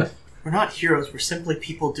Grove. We're not heroes, we're simply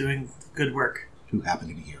people doing good work. Who happen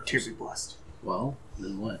to be heroes. To be blessed. Well,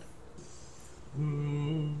 then what?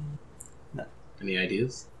 No. Any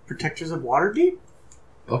ideas? Protectors of Waterdeep?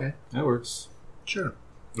 Okay. That works. Sure.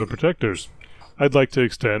 The Protectors. I'd like to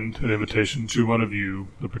extend an invitation to one of you,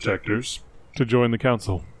 the Protectors, to join the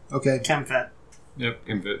council. Okay. Chemfet. Yep,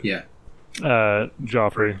 can fit. Yeah.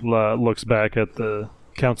 Joffrey looks back at the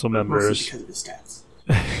council Mostly members. because of his stats.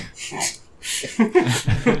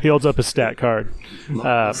 He holds up his stat card.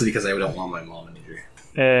 Mostly because I don't want my mom in injury.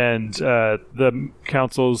 And the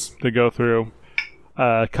councils they go through,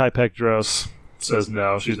 Kaipek Dros says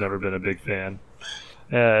no, she's never been a big fan.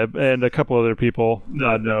 And a couple other people,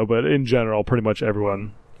 no, but in general, pretty much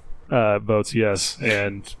everyone votes yes.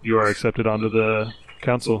 And you are accepted onto the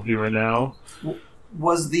council. You are now...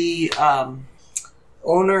 Was the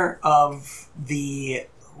owner of the...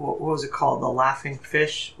 What was it called? The Laughing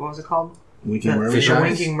Fish? What was it called? Winking Mermaid? Fish The Eyes?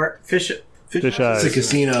 Winking Fish It's Eyes. a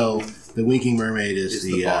casino. The Winking Mermaid is Is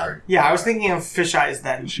the bar. Yeah, I was thinking of Fish Eyes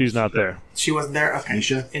then. She's not there. She wasn't there? Okay.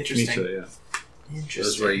 Misha? Interesting. Misha, yeah.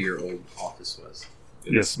 That's where your old office was.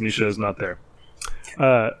 Yes, Misha is not there.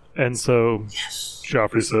 And so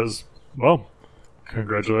Joffrey says, well,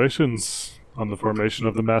 congratulations on the formation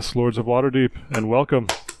of the Masked Lords of Waterdeep, and welcome.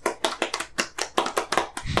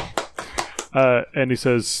 And he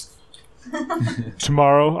says,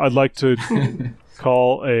 tomorrow I'd like to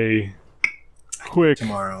call a quick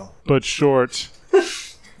Tomorrow. but short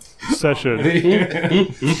session,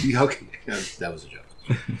 Okay. That was a joke.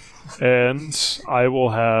 and I will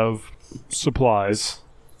have supplies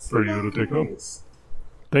for you to take home.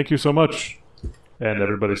 Thank you so much. and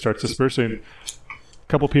everybody starts dispersing. A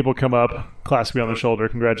couple people come up, clasp me on the shoulder,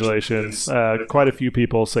 congratulations. Quite a few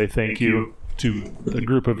people say thank you to a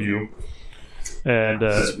group of you. And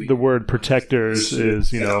the word protectors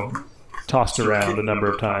is, tossed around a number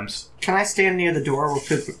of times. Can I stand near the door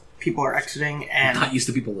where people are exiting I'm not and used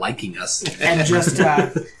to people liking us. and just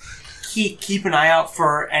keep an eye out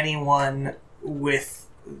for anyone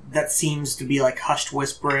that seems to be like hushed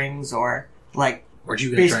whisperings or like Weren't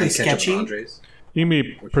you going to try and basically catch sketchy. up with Andres? You can be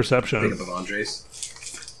Pick up perception. of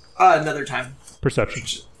Andres? Another time Perception.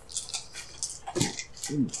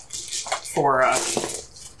 for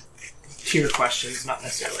tier questions, not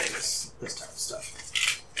necessarily this type of stuff.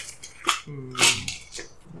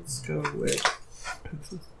 Let's go with.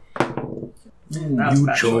 That was a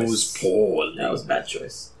bad choice. poorly. That was a bad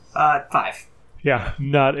choice. 5. Yeah,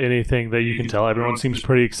 not anything that you can tell. Everyone seems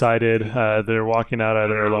pretty excited. They're walking out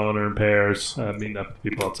either alone or in pairs, meeting up with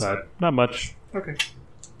people outside. Not much. Okay.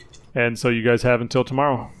 And so you guys have until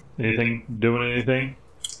tomorrow. Doing anything?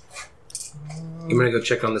 I'm going to go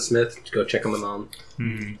check on the Smith, go check on my mom.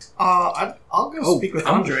 I'll go speak with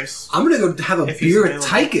Andres. I'm going to go have a If he's beer with available.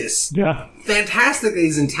 Tychus. Yeah, Fantastic that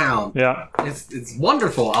he's in town. yeah. It's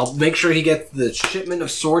wonderful. I'll make sure he gets the shipment of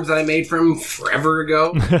swords that I made for him forever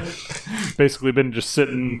ago. Basically been just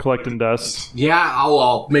sitting, collecting dust. Yeah,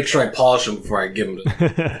 I'll make sure I polish them before I give them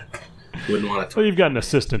to Wouldn't want to. Well, you've got an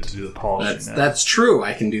assistant to do the polishing now. That's true.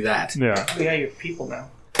 I can do that. Yeah. Oh, yeah, you have people now.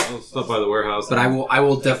 I'll stop by the warehouse. But I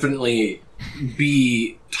will definitely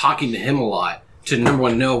be talking to him a lot to, number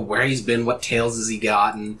one, know where he's been, what tales has he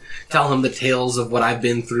gotten, tell him the tales of what I've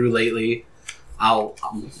been through lately.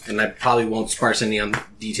 And I probably won't sparse any on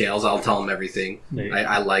details. I'll tell him everything.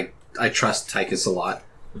 Yeah. I trust Tychus a lot.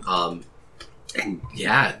 And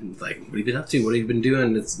yeah, like, what have you been up to? What have you been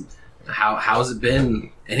doing? How's it been?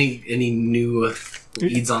 Any new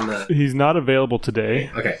leads on the? He's not available today,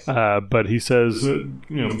 Okay. but he says,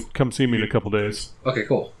 come see me in a couple days. Okay.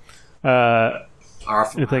 Cool.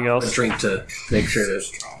 Anything else? A drink to make sure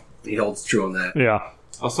that he holds true on that. Yeah.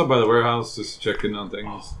 I'll stop by the warehouse just to check in on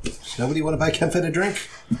things. Does nobody want to buy Kemfed a drink?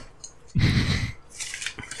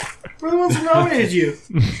 We're the ones who nominated you.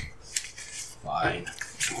 Fine.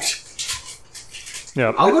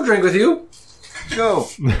 Yeah. I'll go drink with you. Go.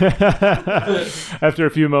 After a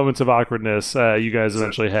few moments of awkwardness, you guys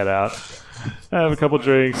eventually head out. Have a couple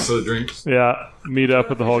drinks. So the drinks. Yeah. Meet up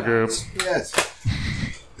with the whole group. Yes.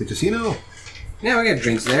 The casino? Yeah, we got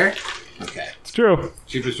drinks there. Okay. It's true.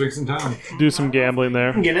 Cheapest drinks in town. Do some gambling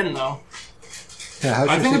there. Get in though. Yeah, how's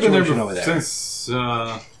I your think I've been there situation over there? since.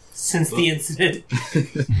 Since the incident,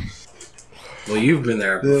 Well, you've been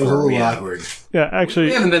there It was a before. little We awkward. Yeah, we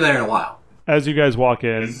actually, haven't been there in a while. as you guys walk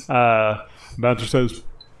in, Bouncer says,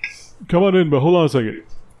 "Come on in, but hold on a second."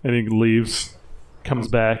 And he leaves, comes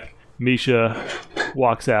back. Misha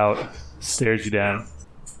walks out, stares you down.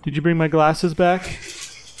 Did you bring my glasses back?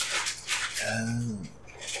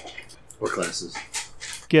 What classes?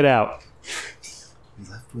 Get out. We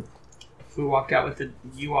left with... you walked out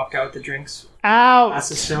with the drinks. Out!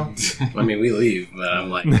 Glasses still. I mean, we leave, but I'm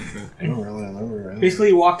like, I don't really remember. Basically,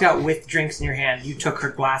 you walked out with drinks in your hand. You took her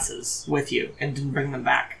glasses with you and didn't bring them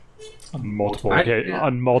back. On multiple, Yeah.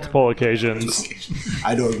 on multiple occasions.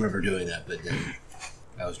 I don't remember doing that, but then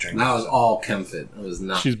I was drinking. that was all Kemfit. It was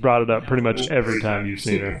not. She's brought it up pretty much every time you've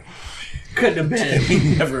seen her. Couldn't have been.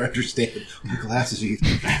 We never understand what glasses you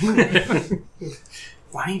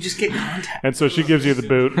Why don't you just get contact? And so she gives you the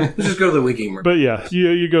boot. Let's just go to the wiki. But yeah,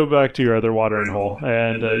 you go back to your other watering hole,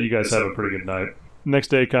 and you guys have a pretty good night. Next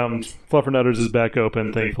day comes, Fluffernutters is back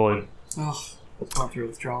open, thankfully. Oh, going through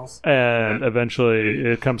withdrawals. And eventually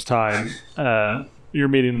it comes time. You're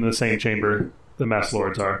meeting in the same chamber the Mass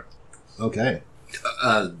Lords are. Okay.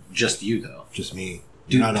 Just you though. Just me.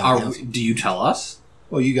 Do, Not on the do you tell us?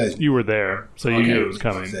 Well, you guys You were there, so you knew it was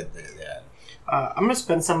coming. said that. I'm going to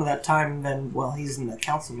spend some of that time then while he's in the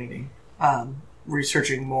council meeting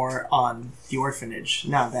researching more on the orphanage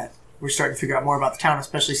now that we're starting to figure out more about the town,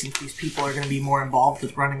 especially since these people are going to be more involved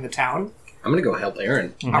with running the town. I'm gonna go help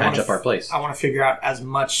Aaron I patch wanna up our place. I want to figure out as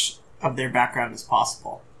much of their background as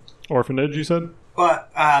possible. Orphanage, you said?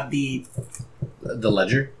 But the The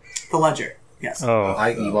ledger, yes. Oh.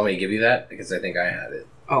 you want me to give you that? Because I think I had it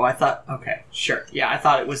Oh, I thought, okay, sure. Yeah, I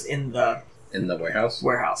thought it was in the in the warehouse.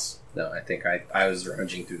 warehouse. No, I think I was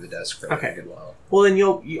rummaging through the desk for like Okay. a good while. Well, then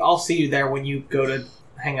I'll see you there when you go to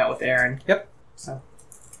hang out with Aaron. Yep. So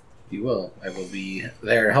You will. I will be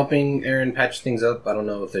there helping Aaron patch things up. I don't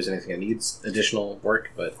know if there's anything that needs additional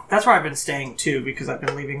work, but that's where I've been staying too, because I've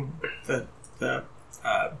been leaving the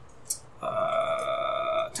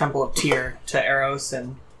Temple of Tyr to Eros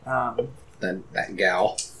and that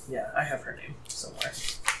gal. Yeah, I have her name somewhere.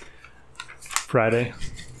 Friday.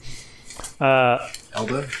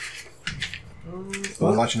 Elda? The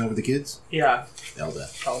one watching over the kids? Yeah, Elda.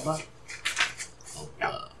 Elba.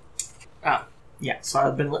 Elda. Yeah, so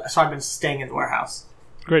I've been staying in the warehouse.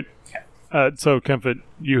 Great. So, Kempfit,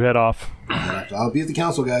 you head off. I'll be at the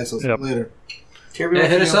council, guys. So see you Yep. later. Here Yeah,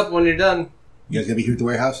 hit us up when you're done. You guys gonna be here at the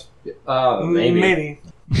warehouse? Maybe.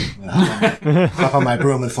 Hop on my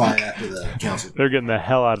broom and fly after the council. They're getting the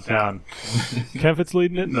hell out of town. Kempfit's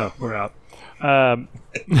leading it? No, we're out. Yeah,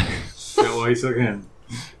 well, he's still can.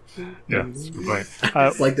 Yeah, that's a good point.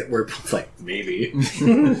 It's like that we're both like, maybe.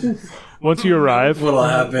 Once you arrive, What'll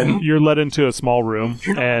happen? you're led into a small room,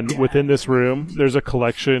 and within this room, there's a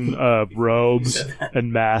collection of robes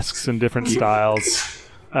and masks in different styles,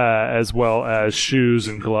 as well as shoes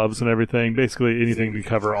and gloves and everything. Basically, anything to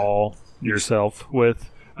cover all yourself with.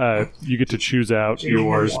 You get to choose out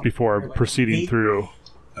yours before proceeding through.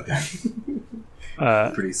 Okay.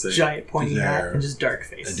 Pretty sick. Giant pointy Is hat there and just dark A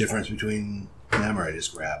face. difference between them, or I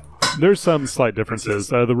just grab? There's some slight differences.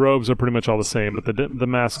 The robes are pretty much all the same, but the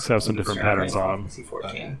masks have some different patterns on them. C14.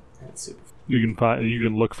 Okay. And it's super. You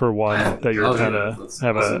can look for one that you're Oh, kind yeah. of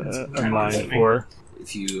have a mind for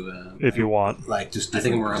If you, if you want. Like just I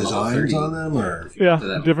think different we're on level designs 30. on them, or Yeah,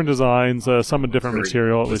 that- different designs, some a different 30.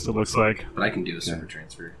 material. At least it looks like. but I can do a super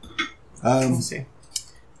transfer. Let's see.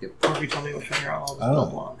 Yep. Or you tell me which one you're on, I'll just Oh.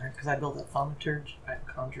 build one. Because I built a thaumaturge, I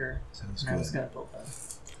conjure, sounds and I was good. going to build that.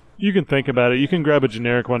 You can think about it. You can grab a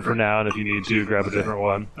generic one for now, and if you need to, grab a different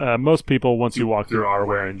one. Most people, once you walk through, are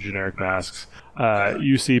wearing generic masks.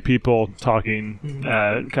 You see people talking,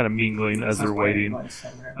 kind of mingling as they're waiting.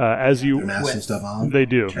 As Their you, masks and stuff on. they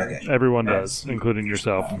do. Okay. Everyone does, including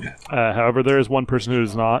yourself. Okay. However, there is one person who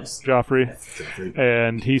is not, Joffrey,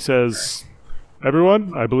 and he says,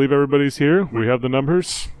 "Everyone, I believe everybody's here. We have the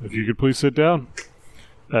numbers. If you could please sit down."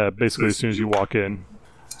 Basically, as soon as you walk in,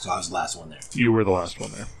 So I was the last one there. you were the last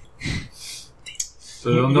one there.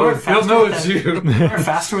 So they'll know it's you. You're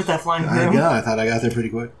faster with that flying broom. Yeah, I thought I got there pretty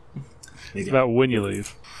quick. It's about when you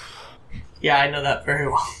leave. Yeah, I know that very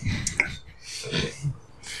well.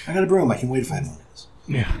 I got a broom. I can wait 5 minutes.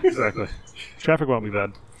 Yeah, exactly. Traffic won't be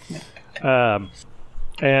bad.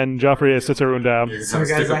 And Joffrey sits everyone down. Sorry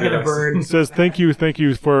guys, I hit a bird. Says, thank you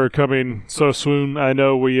for coming so soon. I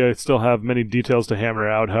know we still have many details to hammer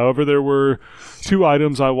out. However, there were 2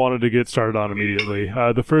 items I wanted to get started on immediately.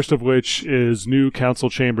 The first of which is new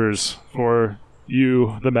council chambers for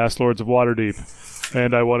you, the Masked Lords of Waterdeep.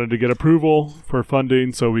 And I wanted to get approval for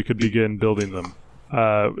funding so we could begin building them.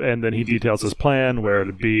 And then he details his plan, where it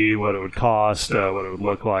would be, what it would cost, what it would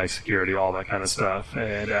look like, security, all that kind of stuff.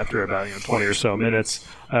 And after about 20 or so minutes,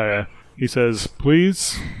 he says,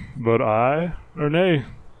 "Please vote aye or nay."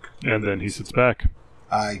 And then he sits back.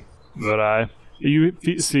 I Vote aye. You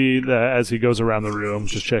see that as he goes around the room,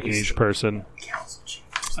 just checking each person. Council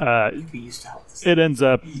chambers. Uh, We used to help this. it ends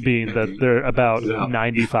up being that they're about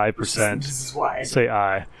 95% This is why. say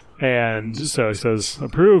aye. And so he says,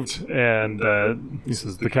 approved. And he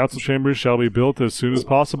says, the council chambers shall be built as soon as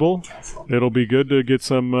possible. It'll be good to get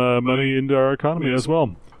some money into our economy as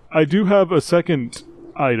well. I do have a second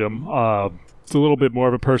item. It's a little bit more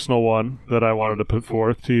of a personal one that I wanted to put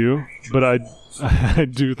forth to you. But I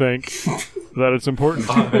do think that it's important.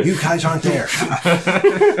 you guys aren't there.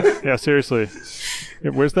 Yeah, seriously.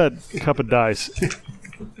 Where's that cup of dice?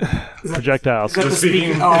 Projectiles. Is that the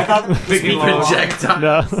speaking? Oh, I thought the speaking Projectile.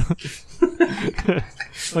 No.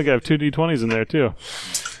 Look, I have 2 D20s in there, too.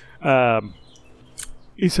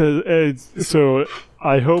 He says, so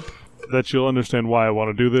I hope that you'll understand why I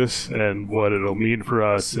want to do this and what it'll mean for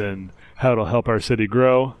us and how it'll help our city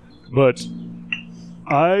grow. But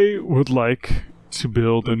I would like to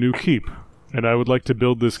build a new keep. And I would like to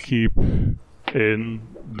build this keep in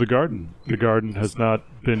the garden. The garden has not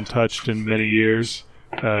been touched in many years.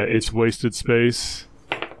 It's wasted space,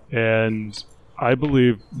 and I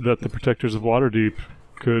believe that the Protectors of Waterdeep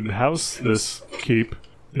could house this keep.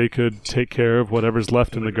 They could take care of whatever's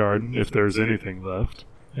left in the garden, if there's anything left,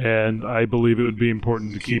 and I believe it would be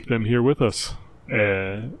important to keep them here with us.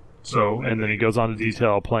 And then he goes on to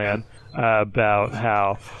detail a plan about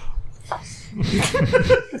how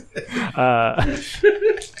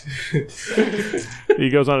he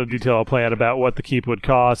goes on to detail a plan about what the keep would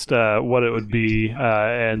cost, what it would be,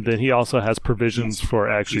 and then he also has provisions for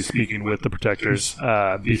actually speaking with the protectors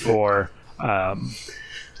before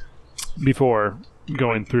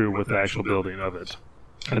going through with the actual building of it.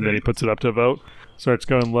 And then he puts it up to a vote, starts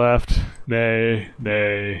going left, nay,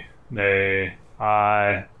 nay, nay,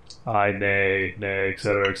 aye, aye, nay, nay,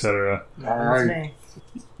 etc., etc. That's me.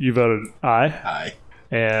 You voted aye. Hi.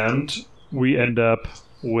 And we end up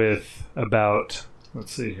with about,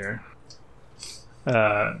 let's see here.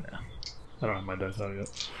 I don't have my dice out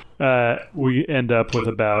yet. We end up with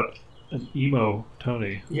about an emo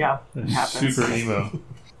Tony. Yeah, A it happens. super emo.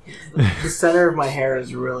 The center of my hair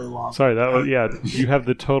is really long. Sorry, that was, yeah, you have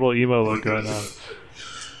the total emo look going on.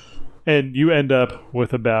 And you end up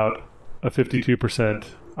with about a 52%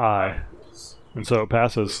 eye. And so it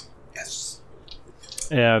passes. Yes.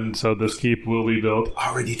 And so this keep will be built.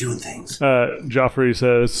 Already doing things. Joffrey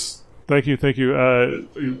says, thank you.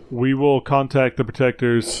 We will contact the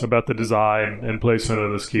protectors about the design and placement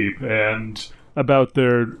of this keep and about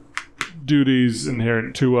their duties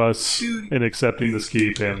inherent to us in accepting this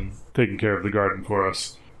keep and taking care of the garden for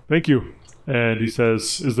us. Thank you. And he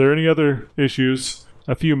says, is there any other issues?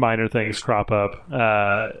 A few minor things crop up.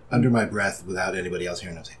 Under my breath, without anybody else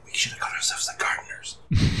hearing, I'm saying, we should have called ourselves the gardeners.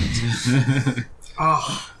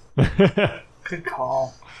 Oh, good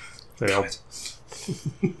call. So,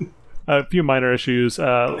 a few minor issues,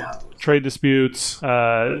 trade disputes,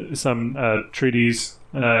 some treaties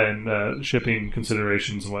and shipping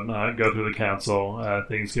considerations and whatnot go through the council.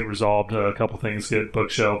 Things get resolved. A couple things get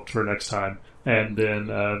bookshelved for next time. And then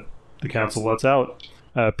the council lets out.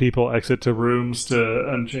 People exit to rooms to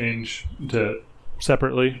unchange to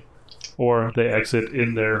separately, or they exit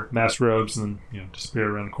in their mass robes and disappear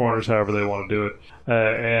around corners, however they want to do it.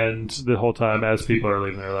 And the whole time, as people are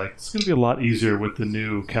leaving, they're like, it's going to be a lot easier with the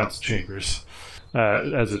new council chambers,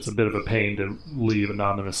 as it's a bit of a pain to leave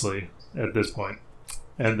anonymously at this point.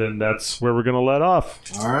 And then that's where we're going to let off.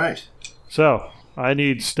 All right. So, I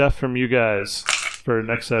need stuff from you guys for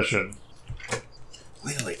next session.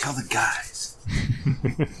 Wait till I tell the guys.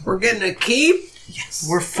 We're getting a keep? Yes.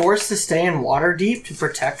 We're forced to stay in Waterdeep to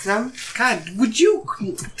protect them. God, would you...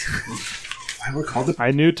 Why we're called the...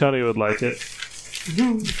 I knew Tony would like it.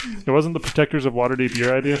 It wasn't the Protectors of Waterdeep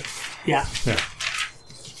your idea? Yeah.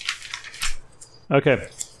 Okay.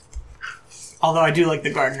 Although I do like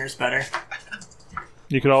the gardeners better.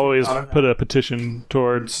 You could always put a petition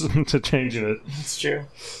towards to changing it. That's true.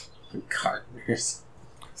 Gardeners.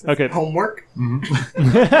 Okay. Homework?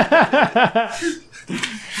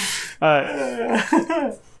 All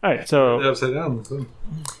right, so Upside down. So.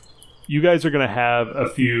 you guys are going to have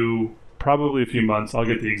probably a few months. I'll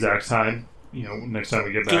get the exact time. Next time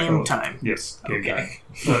we get back. Game time. Yes, game Okay. time.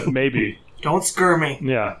 But maybe. Don't scare me.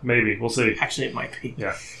 Yeah, maybe. We'll see. Actually, it might be.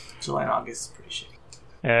 Yeah. July and August is pretty shitty.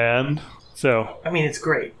 And so, I mean, it's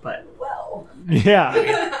great, but... Well.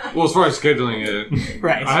 yeah. Well, as far as scheduling it,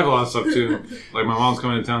 Right. I have a lot of stuff too. Like my mom's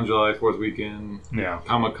coming to town July 4th weekend. Yeah.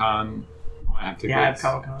 Comic-Con. I have tickets. Yeah, I have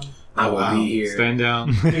Comic-Con. I will be here. Stand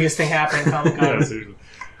down. Biggest thing happening at Yeah, Comic-Con. seriously.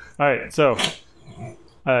 All right,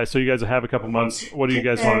 so you guys have a couple months. What do you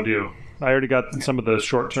guys want to do? I already got some of the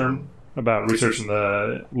short term about researching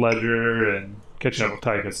the ledger and catching up with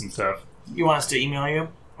Tychus and stuff. You want us to email you?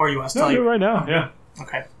 Or you want us to No, tell do it you? right now. Yeah.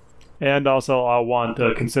 Okay. And also, I want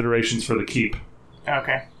considerations for the keep.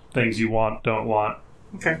 Okay. Things you want, don't want.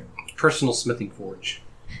 Okay. Personal smithing forge.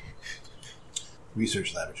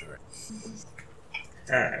 Research laboratory.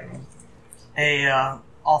 A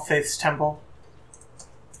All Faiths temple.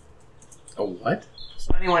 A what?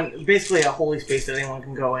 So basically a holy space that anyone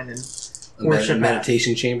can go in and A worship at.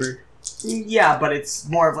 meditation chamber? Yeah, but it's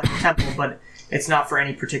more of like a temple, but it's not for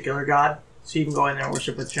any particular god. So you can go in there and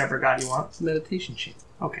worship whichever god you want. It's a meditation chamber.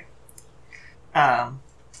 Okay.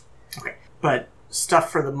 Okay. But stuff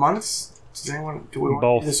for the months? Do we want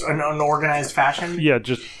Both. to do this in an organized fashion? Yeah,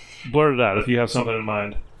 just blurt it out if you have something in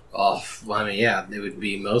mind. Oh, well, I mean, yeah, it would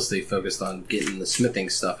be mostly focused on getting the smithing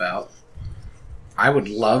stuff out. I would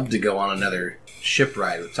love to go on another ship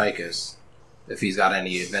ride with Tychus if he's got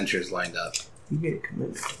any adventures lined up. You made a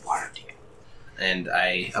commitment to Waterdeep. And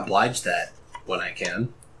I oblige that when I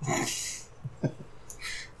can.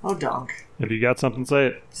 Oh, Donk. If you got something, say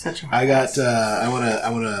it. Such a I got. I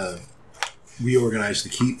want to reorganize the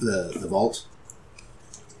keep, the vault.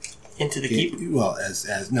 into the keep. Well, as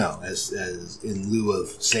in lieu of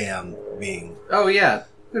Sam being. Oh, yeah.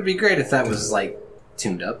 It would be great if that was,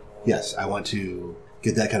 tuned up. Yes, I want to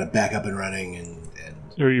get that kind of back up and running, and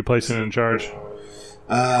Who are you placing in charge?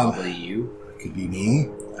 Probably you. could be me.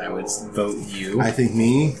 I would vote you. I think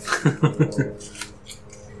me.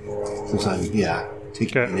 Since I'm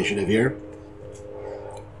taking Okay. initiative here.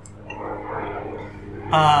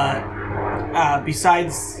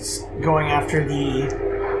 Besides going after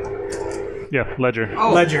the Yeah, Ledger.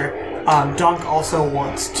 Oh. ledger, Donk also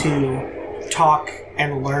wants to talk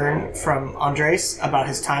and learn from Andres about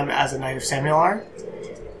his time as a Knight of Samuelar.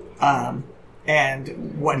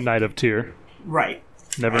 And what... Knight of Tyr. Right.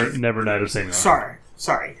 Never Knight of Samuel.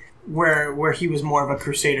 Sorry. Where he was more of a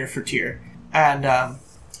crusader for Tyr. And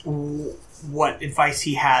what advice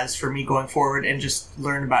he has for me going forward, and just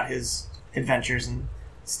learn about his adventures and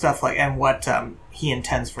stuff and what he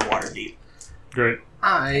intends for Waterdeep. Great.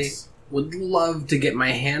 I would love to get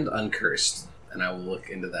my hand uncursed, and I will look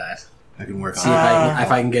into that. I can work See on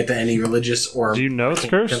if I can get to any religious or. Do you know it's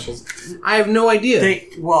cursed? temples. I have no idea.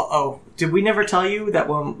 Did we never tell you that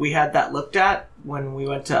when we had that looked at when we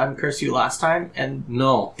went to uncurse you last time, and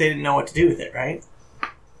No. they didn't know what to do with it, right?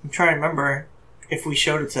 I'm trying to remember if we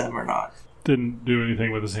showed it to them or not. Didn't do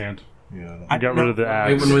anything with his hand. Yeah. I got rid of the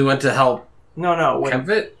axe. When we went to help No,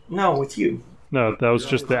 Kempit? no, with you. No, that was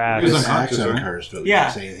just the He was axe. His axe unconscious, right? uncursed, but we Yeah.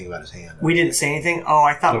 didn't say anything about his hand. We didn't say anything. Oh,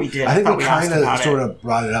 I thought we did. I think thought we asked kind of about sort it. of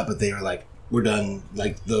brought it up, but they were like, "We're done."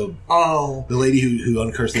 Like the Oh, lady who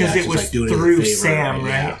uncursed the because axe it was was like doing it through a favor, Sam,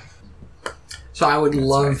 Yeah. right? So I would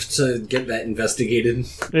love to get that investigated.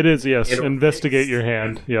 It is, yes. It'll- Investigate your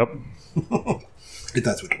hand. Yep. If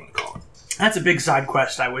that's what you want to call it. That's a big side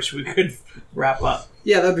quest. I wish we could wrap up.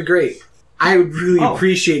 Yeah, that'd be great. I would really Oh.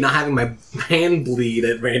 appreciate not having my hand bleed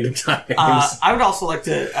at random times. I would also like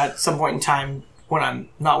to, at some point in time, when I'm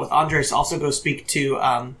not with Andres, also go speak to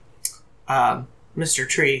Mr.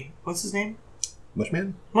 Tree. What's his name?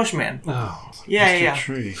 Mushman? Mushman. Oh, Yeah.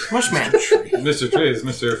 Tree. Mushman. Mr. Tree is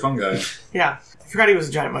Mr. Fungi. Yeah. I forgot he was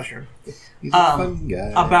a giant mushroom. He's a fun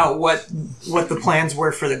guy. About what the plans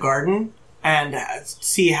were for the garden, and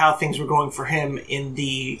see how things were going for him in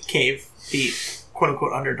the cave, the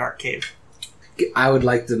quote-unquote Underdark cave. I would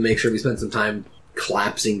like to make sure we spend some time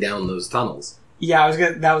collapsing down those tunnels. Yeah,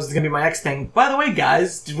 that was gonna be my next thing. By the way,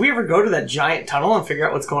 guys, did we ever go to that giant tunnel and figure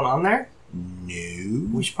out what's going on there? No.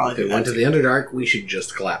 We should probably If do it that. went to the Underdark, we should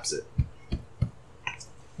just collapse it.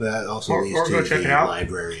 That also Or leads go to check it the out.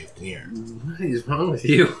 Library of Kinnear. What is wrong with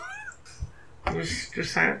you?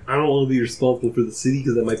 Just saying. I don't want to be responsible for the city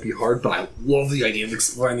because that might be hard, but I love the idea of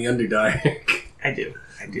exploring the Underdark. I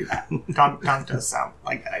do that. Don does sound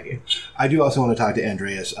like that idea. I do also want to talk to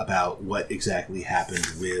Andreas about what exactly happened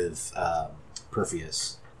with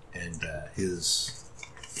Perfius and his...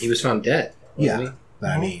 He was found dead. wasn't Yeah,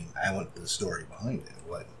 but I mean, I want the story behind it.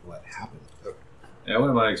 What happened? Yeah, I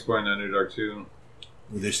wouldn't mind exploring the Underdark too.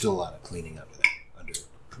 There's still a lot of cleaning up under the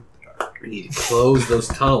dark. he? We need to close those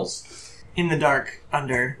tunnels. In the dark,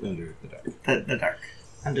 under Under the dark. the dark,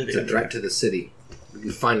 under the It's a threat Underdark. to the city. We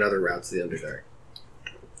can find other routes to the Underdark.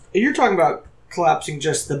 You're talking about collapsing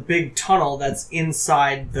just the big tunnel that's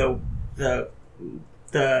inside the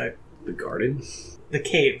The garden?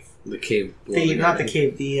 cave. The cave. Not the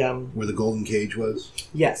cave. The Where the golden cage was?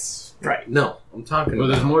 yes, right. No, I'm talking But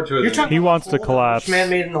there's about... more to it. You're than- talking He about wants the to hole collapse. that Man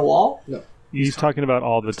made in the wall. He's talking about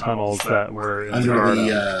all the tunnels that were in Under the garden.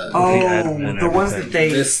 the... Oh, the ones that they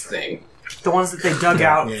This thing. dug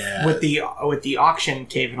out Yeah. with the auction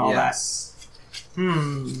cave and all Yes.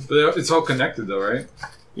 that. But it's all connected though, right?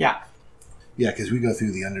 Yeah. Yeah, because we go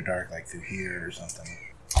through the Underdark, like through here or something.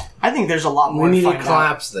 I think there's a lot more We need to to find out.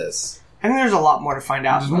 collapse this. I think there's a lot more to find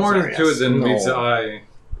out. There's in those more areas. to it than No. meets the eye.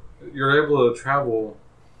 You're able to travel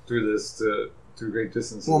through this through great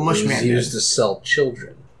distances. Well, It was Mushman used did. to sell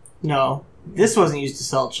children. No, this wasn't used to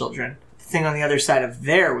sell children. The thing on the other side of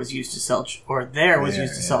there was used to sell, used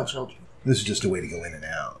to sell children. This is just a way to go in and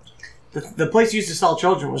out. The place used to sell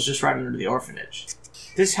children was just right under the orphanage.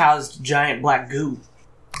 This housed giant black goo.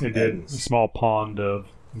 It did. A small pond of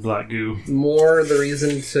black goo. More the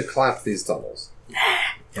reason to collapse these tunnels.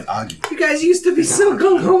 And Augie. You guys used to be so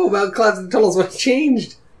gung-ho about collapsing the tunnels. What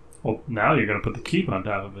changed? Well, now you're going to put the keep on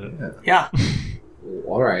top of it. Yeah.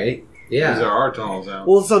 All right. These Yeah. are our tunnels now.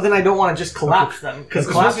 Well, so then I don't want to just collapse them because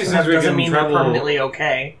Especially collapsing since them we doesn't can mean they're travel- permanently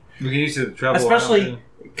okay. We can use it to travel Especially around,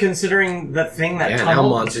 considering the thing that Yeah, now tunnel.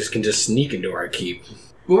 monsters can just sneak into our keep.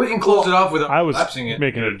 Well, we can close it off without I was collapsing it.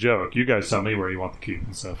 making a joke. You guys tell me where you want the keep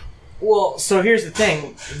and stuff. Well, so here's the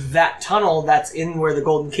thing: that tunnel that's in where the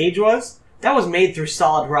golden cage was, that was made through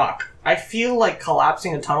solid rock. I feel like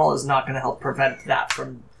collapsing a tunnel is not going to help prevent that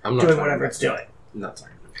from I'm not doing talking whatever about it's doing. I'm not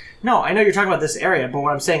talking about No, I know you're talking about this area, but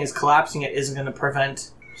what I'm saying is collapsing it isn't going to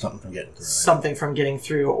prevent Something from getting through. something from getting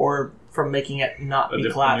through or from making it not A be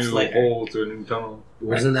different collapsed new later. hole to a new tunnel.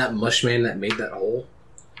 Wasn't that Mushman that made that hole?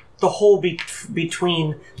 The hole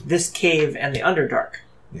between this cave and the Underdark.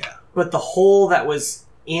 Yeah. But the hole that was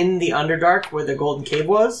in the Underdark where the golden cave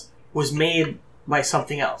was made by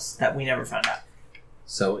something else that we never found out.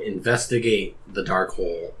 So investigate the dark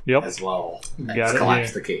hole Yep. as well as Got it, collapse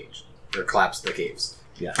yeah. the cage. Or collapse the caves.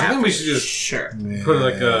 Yeah. I think we should just Sure. put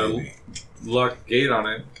like Maybe. a locked gate on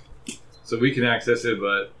it, so we can access it,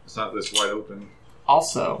 but it's not this wide open.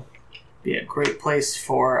 Also, be a great place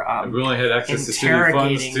for If we only had access to city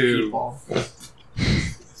funds interrogating to people.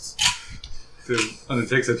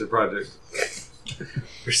 undertake such a project.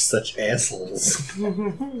 We're such assholes.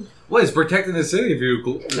 Well, it's protecting the city if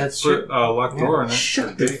you That's put true. a locked door in it.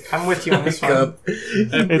 Shut the I'm with you on this one. up.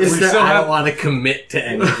 It's- we still I have- don't want to commit to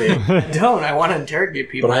anything, I want to interrogate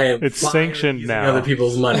people. but I am. It's fine sanctioned using now. Other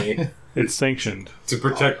people's money. It's sanctioned. To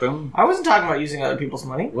protect them. I wasn't talking about using other people's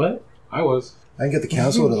money. What? I was. I can get the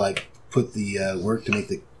council to like put the work to make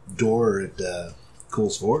the door at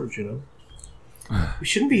Cole's Forge. You know. We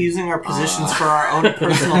shouldn't be using our positions for our own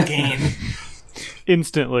personal gain.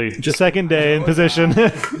 Instantly. Just second day in position.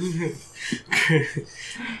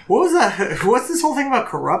 What was that? What's this whole thing about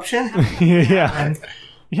corruption? yeah. How does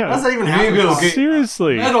Yeah. that even happen? Maybe it'll get-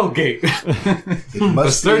 Seriously. Metal gate. It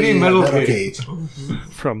must sturdy be a metal metal gate. gate.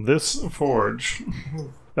 From this forge.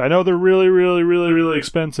 I know they're really, really, really, really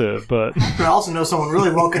expensive, but I also know someone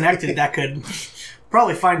really well connected that could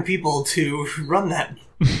probably find people to run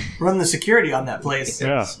the security on that place.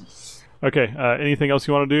 yeah. Okay, anything else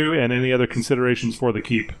you want to do, and any other considerations for the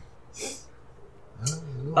keep?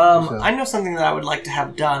 I know something that I would like to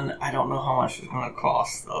have done. I don't know how much it's going to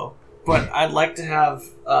cost though, but I'd like to have.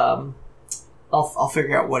 I'll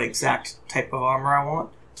figure out what exact type of armor I want,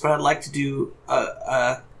 but I'd like to do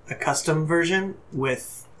a custom version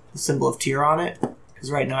with the symbol of Tyr on it,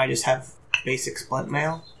 because right now I just have basic splint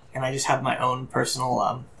mail, and I just have my own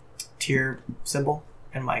personal Tyr symbol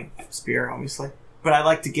and my spear, obviously. But I'd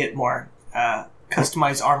like to get more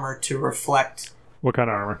customized armor to reflect. What kind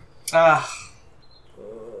of armor?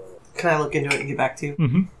 Can I look into it and get back to you?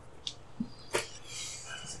 Mm-hmm.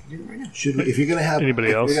 Should we, if you're gonna have Anybody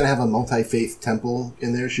if else? you're gonna have a multi-faith temple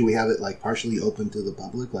in there, should we have it like partially open to the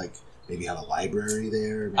public? Like maybe have a library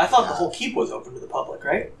there. Maybe I thought the have- whole keep was open to the public,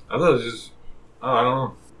 right? I thought it was just. Oh, I don't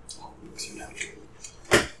know.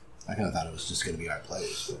 I kind of thought it was just gonna be our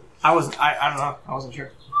place. But. I wasn't. I don't know. I wasn't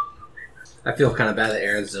sure. I feel kind of bad that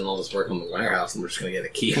Aaron's doing all this work on the warehouse, and we're just gonna get a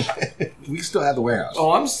key. We still have the warehouse.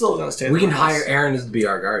 Oh, I'm still gonna stay. at We the can warehouse. hire Aaron as to be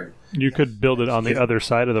our guard. You could build it on the other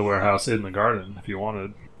side of the warehouse in the garden if you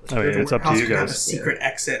wanted. I mean, The it's up to warehouse you could have a guys. secret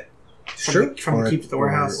exit from Sure. the, from the keep to the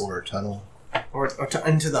warehouse, or a tunnel. or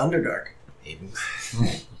into the Underdark. Maybe.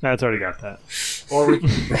 That's already got that. Or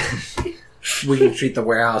we can treat the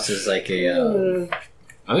warehouse as like a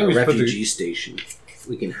I think we should put refugee the. station.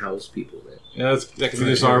 We can house people there. Yeah, that could be For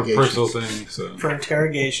just our interrogation. personal thing. So For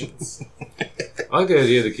interrogations. I like the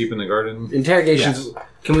idea to keep in the garden. Interrogations.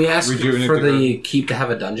 Can we ask Rejuvenate for the the keep to have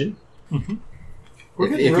a dungeon? We're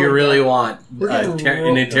If getting you really really dark. want We're getting an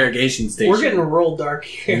real- interrogation station. We're getting real dark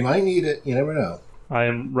You here. might need it. You never know. I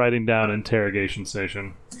am writing down interrogation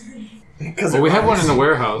station. Because Well, we have one in the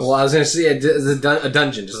warehouse. Well, I was going to say a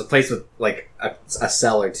dungeon, just a place with like a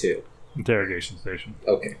cell or two. Interrogation station.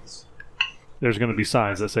 Okay. There's going to be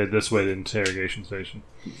signs that say this way to interrogation station.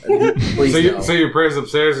 Please no. Say your prayers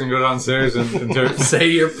upstairs and go downstairs and Say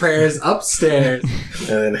your prayers upstairs and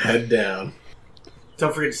then head down.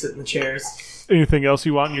 Don't forget to sit in the chairs. Anything else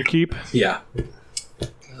you want in your keep? Yeah.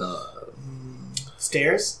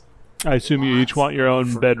 Stairs? I assume you each want your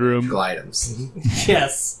own bedroom. Items.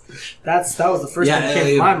 Yes. That was the first thing that came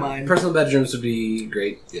to my mind. Personal bedrooms would be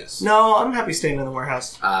great. Yes. No, I'm happy staying in the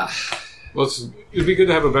warehouse. well, it'd be good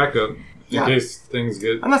to have a backup in Yeah. case things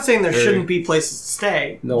get. I'm not saying there Very- shouldn't be places to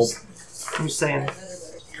stay. Nope. I'm just saying.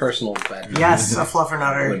 Personal bedroom. Yes, a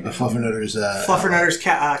fluffernutter. The Fluffernutters. Fluffernutters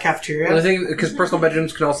cafeteria. Well, I think because personal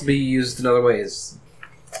bedrooms can also be used in other ways.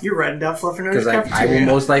 You're writing down Fluffernutters Because I cafeteria.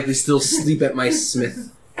 will most likely still sleep at my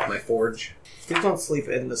smith, my forge. Please don't sleep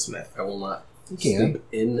in the smith. I will not You can. sleep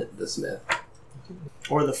in the smith.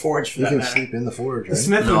 Or the forge, for You that can matter. sleep in the forge, The right?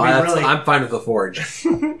 smith No, would be that's, really... I'm fine with the forge.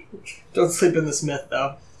 Don't sleep in the smith,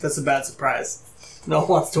 though. That's a bad surprise. No one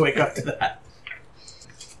wants to wake up to that.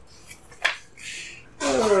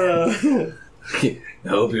 I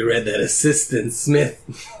hope you read that assistant smith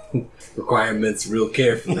requirements real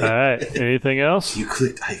carefully. All right. Anything else? You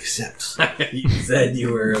clicked I accept. You said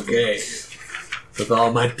you were okay with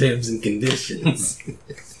all my terms and conditions.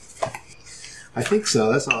 I think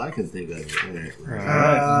so. That's all I can think of.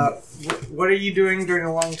 What are you doing during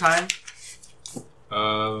a long time?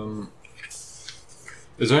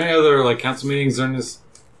 Is there any other like council meetings during this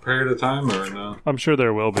period of time or no? I'm sure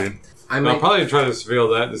there will be. I'll probably try to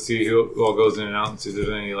surveil that to see who all goes in and out and see if there's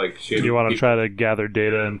any like shady. You want to people. try to gather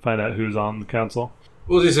data and find out who's on the council?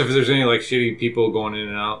 Well, just if there's any like shady people going in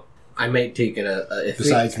and out. I might take if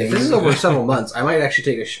Besides me. this is over several months, I might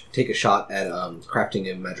actually take a shot at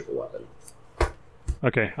crafting a magical weapon.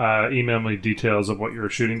 Okay. Email me details of what you're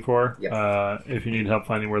shooting for. Yep. If you need help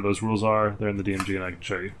finding where those rules are, they're in the DMG and I can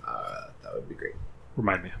show you. That would be great.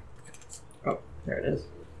 Remind me. Oh, there it is.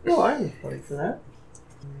 Oh, I'm ready for that.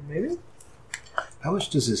 Maybe? How much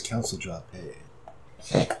does this council job pay?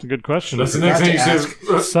 It's a good question. That's the next thing you Forgot to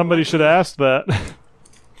should. Somebody should ask that.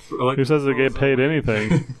 Like, Who says they get paid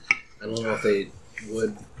anything? I don't know if they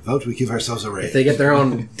would. Vote, we give ourselves a If raise. they get their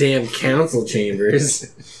own damn council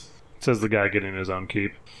chambers, Says the guy getting his own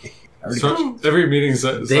keep. So every meeting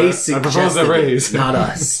says they I propose suggested a raise. it, not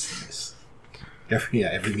us.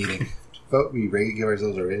 Every meeting. Vote, we give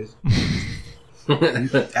ourselves a raise.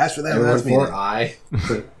 Ask for that Everyone last meeting. for I.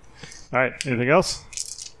 All right. Anything else?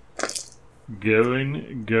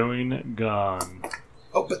 Going, gone.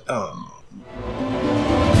 Oh, but